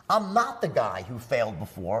mountains. I'm not the guy who failed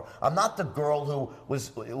before. I'm not the girl who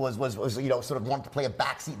was you know, sort of wanted to play a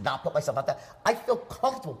backseat and not put myself out there. I feel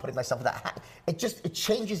comfortable putting myself in that. It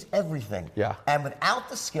changes everything. Yeah. And without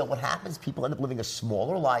the skill, what happens? People end up living a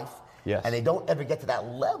smaller life. Yes. And they don't ever get to that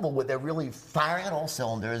level where they're really firing on all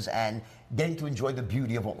cylinders and getting to enjoy the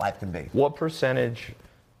beauty of what life can be. What percentage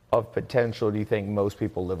of potential do you think most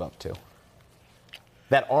people live up to?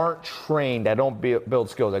 That aren't trained, that don't build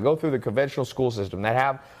skills, that go through the conventional school system, that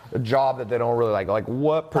have a job that they don't really like. Like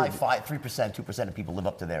what? Probably 3%, 2% of people live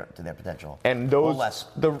up to their potential. And those, or less.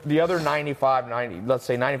 The other let's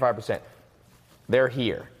say 95%, they're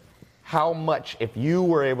here. How much, if you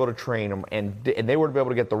were able to train them and they were to be able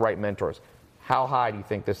to get the right mentors, how high do you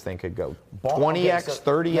think this thing could go? 20x,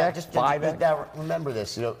 30x, 5x? Remember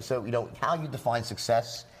this, how you define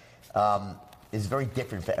success is very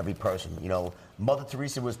different for every person. You know, Mother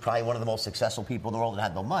Teresa was probably one of the most successful people in the world and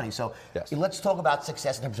had no money. So let's talk about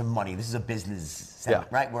success in terms of money. This is a business,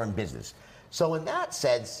 right? We're in business. So in that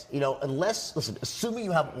sense, assuming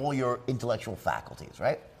you have all your intellectual faculties,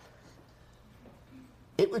 right?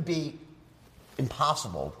 It would be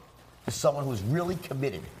impossible for someone who's really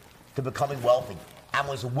committed to becoming wealthy and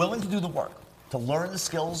was willing to do the work, to learn the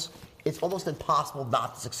skills. It's almost impossible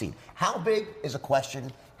not to succeed. How big is a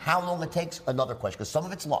question. How long it takes, another question, because some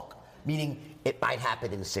of it's luck, meaning it might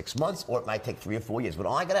happen in 6 months or it might take 3 or 4 years. When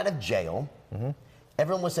I got out of jail,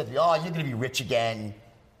 everyone was saying, oh, you're going to be rich again.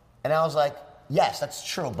 And I was like, yes, that's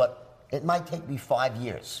true, but it might take me 5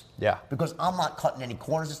 years. Yeah. Because I'm not cutting any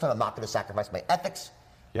corners this time. I'm not going to sacrifice my ethics.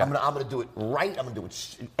 Yeah. I'm going to do it right. I'm going to do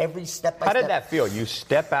it every step by step. How did that feel? You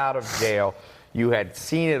step out of jail. You had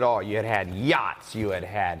seen it all. You had yachts. You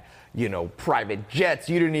had private jets.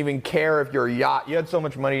 You didn't even care if your yacht, you had so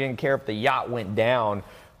much money, you didn't care if the yacht went down.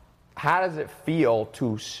 How does it feel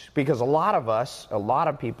because a lot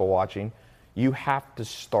of people watching, you have to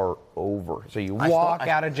start over. So you walk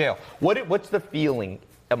out of jail. What's the feeling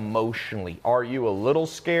emotionally? Are you a little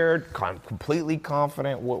scared, completely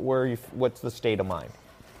confident? What's the state of mind?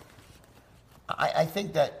 I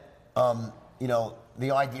think that,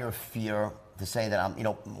 the idea of fear, to say that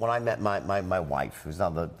when I met my wife, who's now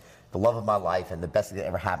the love of my life and the best thing that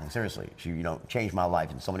ever happened, seriously, she, changed my life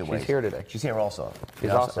in so many ways. She's here today. She's here also.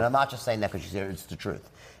 She's awesome. And I'm not just saying that because she's here, it's the truth.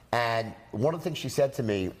 And one of the things she said to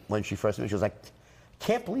me when she first met me, she was like,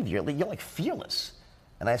 can't believe you're like fearless.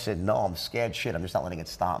 And I said, no, I'm scared shit. I'm just not letting it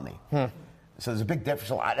stop me. So there's a big difference.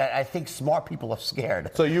 So I think smart people are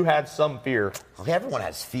scared. So you had some fear. Okay, everyone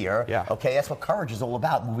has fear. Yeah. Okay, that's what courage is all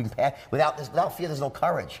about. Moving past. Without fear, there's no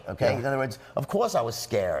courage. Okay. Yeah. In other words, of course I was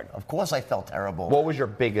scared. Of course I felt terrible. What was your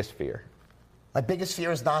biggest fear? My biggest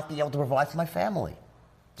fear is not being able to provide for my family,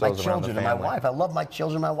 my children, and my wife. I love my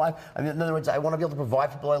children, and my wife. I mean, in other words, I want to be able to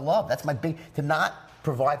provide for people I love. That's my to not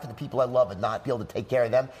provide for the people I love and not be able to take care of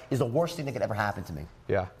them is the worst thing that could ever happen to me.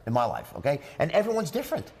 Yeah. In my life, okay? And everyone's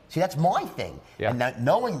different. See, that's my thing. Yeah. And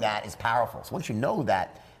knowing that is powerful. So once you know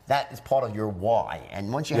that, that is part of your why.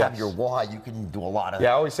 And once you have your why, you can do a lot of. Yeah,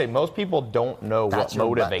 I always say most people don't know what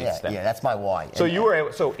motivates them. Yeah, that's my why. So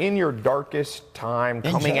so in your darkest time,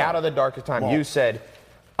 coming out of the darkest time, you said,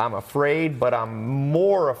 I'm afraid, but I'm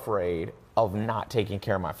more afraid of not taking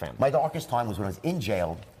care of my family. My darkest time was when I was in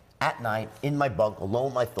jail, at night, in my bunk, alone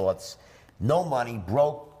with my thoughts, no money,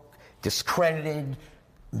 broke, discredited,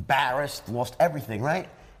 embarrassed, lost everything, right?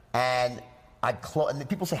 And and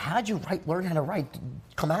people say, how'd you learn how to write,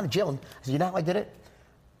 come out of jail? And I said, you know how I did it?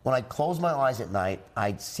 When I closed my eyes at night,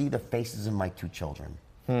 I'd see the faces of my 2 children.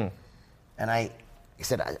 And I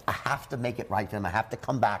said, I have to make it right for them. I have to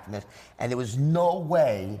come back from this. And there was no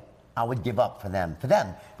way I would give up for them.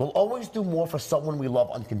 We'll always do more for someone we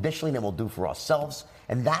love unconditionally than we'll do for ourselves.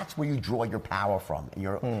 And that's where you draw your power from and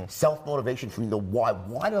your self-motivation from the why.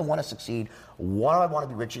 Why do I want to succeed? Why do I want to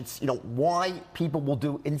be rich? It's, why people will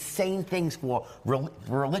do insane things for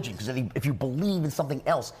religion. Because if you believe in something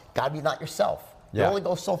else, got to be not yourself. You only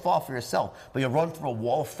go so far for yourself, but you run through a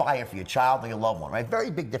wall of fire for your child or your loved one, right?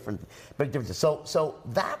 Very big differences. So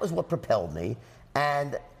that was what propelled me.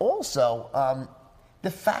 And also,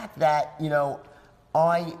 the fact that,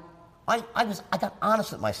 I I got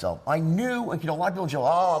honest with myself. I knew, a lot of people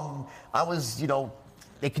go, I was,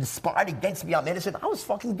 they conspired against me. I'm innocent. I was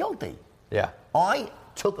fucking guilty. Yeah. I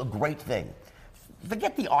took a great thing.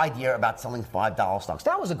 Forget the idea about selling $5 stocks.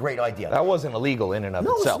 That was a great idea. That wasn't illegal in and of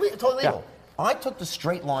itself. No, it was totally legal. Yeah. I took the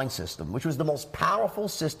straight line system, which was the most powerful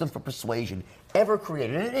system for persuasion ever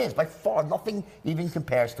created. And it is, by far, nothing even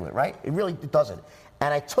compares to it, right? It doesn't.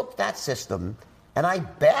 And I took that system and I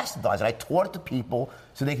bastardized it. I taught it to people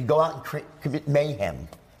so they could go out and commit mayhem.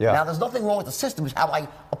 Yeah. Now, there's nothing wrong with the system. It's how I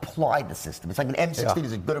applied the system. It's like an M16.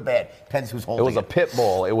 Is it good or bad? Depends who's holding it. It was a pit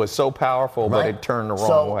bull. It was so powerful, right? But it turned the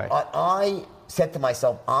wrong way. I said to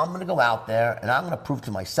myself, I'm going to go out there and I'm going to prove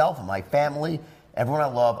to myself and my family, everyone I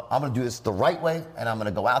love, I'm going to do this the right way, and I'm going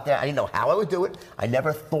to go out there. I didn't know how I would do it. I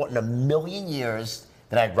never thought in a million years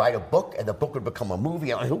that I'd write a book and the book would become a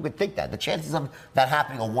movie. Who could think that? The chances of that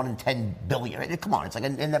happening are 1 in 10 billion. Come on, it's like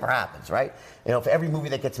it never happens, right? For every movie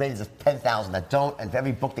that gets made, there's 10,000 that don't, and for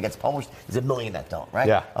every book that gets published, there's 1 million that don't, right?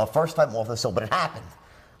 Yeah. First time off the so, but it happened.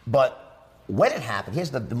 But when it happened,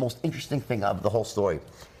 here's the most interesting thing of the whole story.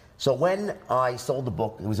 So when I sold the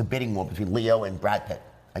book, it was a bidding war between Leo and Brad Pitt.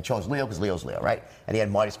 I chose Leo because Leo's Leo, right? And he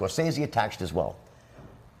had Marty Scorsese attached as well.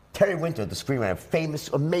 Terry Winter, the screenwriter, famous,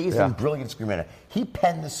 amazing, brilliant screenwriter, he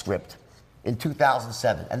penned the script in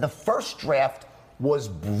 2007. And the first draft was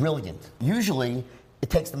brilliant. Usually,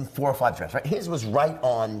 it takes them 4 or 5 drafts, right? His was right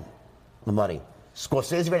on the money.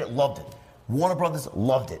 Scorsese read it, loved it. Warner Brothers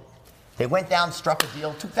loved it. They went down, struck a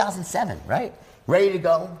deal, 2007, right? Ready to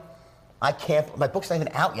go. My book's not even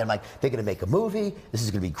out yet. I'm like, they're going to make a movie. This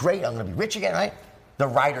is going to be great. I'm going to be rich again, right? The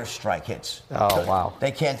writer's strike hits. Oh, wow.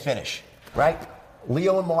 They can't finish, right?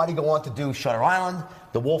 Leo and Marty go on to do Shutter Island.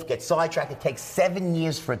 The Wolf gets sidetracked. It takes 7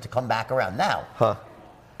 years for it to come back around now.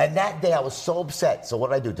 And that day I was so upset. So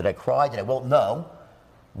what did I do? Did I cry? Did I? Well, no.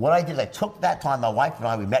 What I did is I took that time, my wife and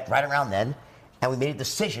I, we met right around then, and we made a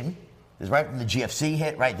decision. It was right when the GFC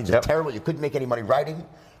hit, right? Things were terrible. You couldn't make any money writing.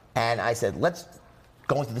 And I said, let's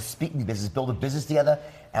go into the speaking business, build a business together.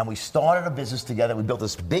 And we started a business together. We built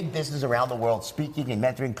this big business around the world, speaking and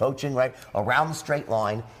mentoring, coaching, right? Around the straight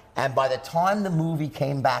line. And by the time the movie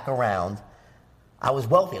came back around, I was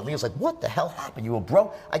wealthy. And Leo's like, what the hell happened? You were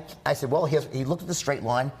broke? I said, well, he looked at the straight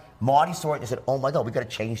line. Marty saw it and said, oh my God, we got to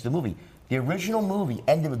change the movie. The original movie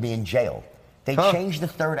ended with me in jail. They changed the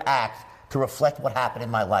third act to reflect what happened in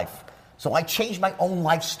my life. So I changed my own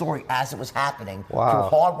life story as it was happening through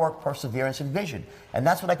hard work, perseverance, and vision. And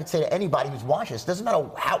that's what I could say to anybody who's watching this. It doesn't matter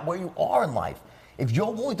where you are in life. If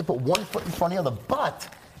you're willing to put one foot in front of the other, but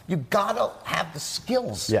you gotta have the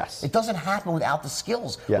skills. Yes. It doesn't happen without the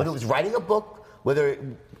skills. Yes. Whether it was writing a book, whether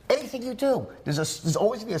anything you do, there's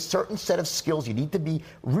always gonna be a certain set of skills you need to be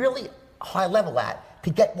really high level at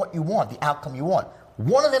to get what you want, the outcome you want.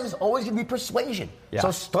 One of them is always going to be persuasion. Yeah. So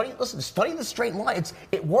study the straight line.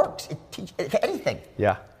 It works. It teaches anything.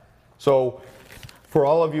 Yeah. So for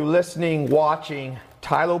all of you listening, watching,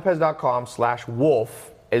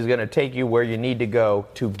 TaiLopez.com/wolf is going to take you where you need to go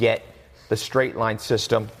to get the straight line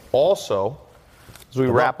system. Also, as we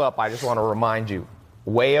wrap up, I just want to remind you,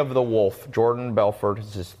 Way of the Wolf, Jordan Belfort,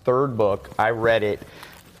 is his 3rd book. I read it.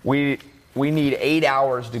 We need 8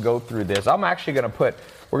 hours to go through this. I'm actually going to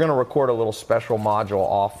we're going to record a little special module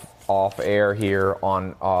off air here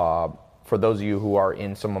on for those of you who are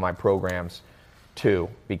in some of my programs too,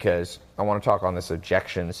 because I want to talk on this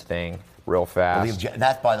objections thing real fast.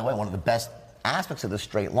 That's, by the way, one of the best aspects of the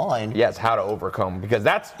straight line. Yes, how to overcome, because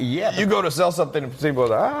that's you go to sell something and people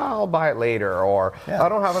go, I'll buy it later, or I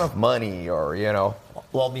don't have enough money, or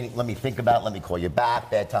Well, let me think about it. Let me call you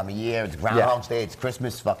back. Bad time of year. It's Groundhog's Day. It's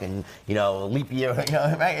Christmas. Fucking, leap year.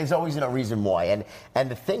 Right? There's always a reason why. And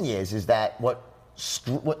the thing is that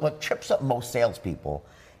what trips up most salespeople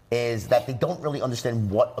is that they don't really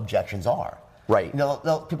understand what objections are. Right.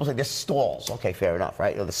 People say there's stalls. Okay, fair enough,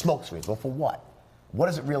 right? The smoke screens. Well, for what? What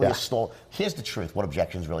is it really a stall? Here's the truth. What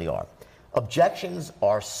objections really are. Objections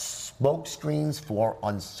are smoke screens for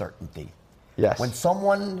uncertainty. Yes. When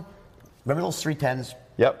someone, remember those 310s?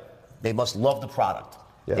 Yep. They must love the product.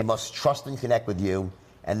 Yep. They must trust and connect with you,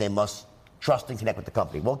 and they must trust and connect with the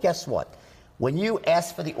company. Well, guess what? When you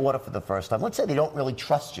ask for the order for the first time, let's say they don't really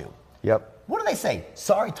trust you. Yep. What do they say?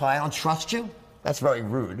 Sorry, Ty, I don't trust you. That's very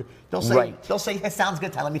rude. They'll say, hey, sounds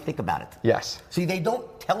good, Ty, let me think about it. Yes. See, they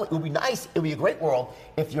don't tell it. It would be nice. It would be a great world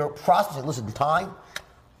if your prospect said, listen, Ty,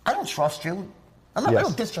 I don't trust you. I'm not going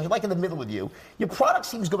to discharge. I'm like in the middle with you. Your product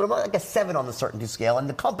seems good, but I'm like a 7 on the certainty scale. And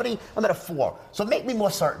the company, I'm at a 4. So make me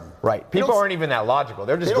more certain. Right. People aren't even that logical.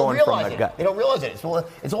 They're just going from the gut. They don't realize it.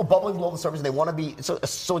 It's all bubbling below the surface, and they want to be. So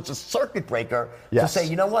it's a circuit breaker to say,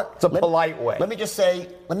 you know what? It's a polite way. Let me just say,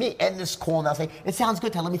 let me end this call now. Say, it sounds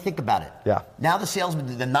good, Tom. Let me think about it. Yeah. Now the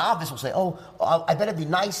salesman, the novice will say, oh, I better be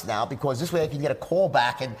nice now because this way I can get a call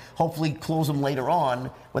back and hopefully close them later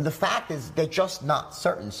on. When the fact is, they're just not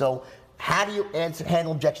certain. So how do you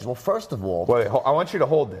handle objections? Well, first of all... Wait, I want you to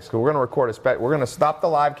hold this, because we're going to record we're going to stop the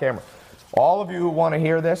live camera. All of you who want to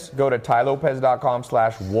hear this, go to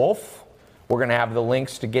tailopez.com/wolf. We're going to have the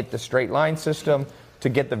links to get the straight line system, to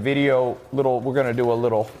get the video we're going to do a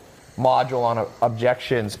little module on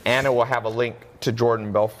objections, and it will have a link to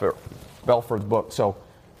Jordan Belfort's book. So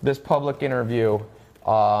this public interview...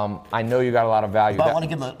 I know you got a lot of value. But I want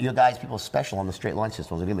to give you guys people special on the straight line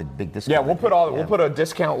system. We'll give them a big discount. Yeah, we'll put a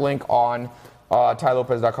discount link on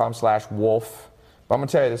tailopez.com/wolf. But I'm gonna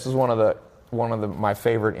tell you, this is one of my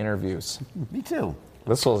favorite interviews. Me too.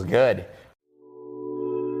 This was good.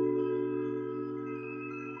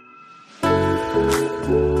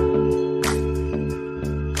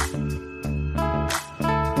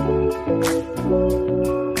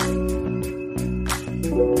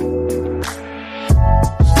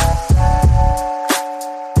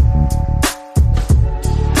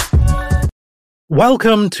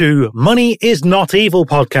 Welcome to Money is Not Evil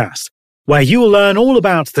podcast, where you will learn all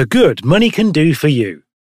about the good money can do for you.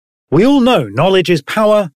 We all know knowledge is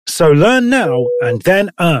power, so learn now and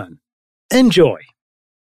then earn. Enjoy.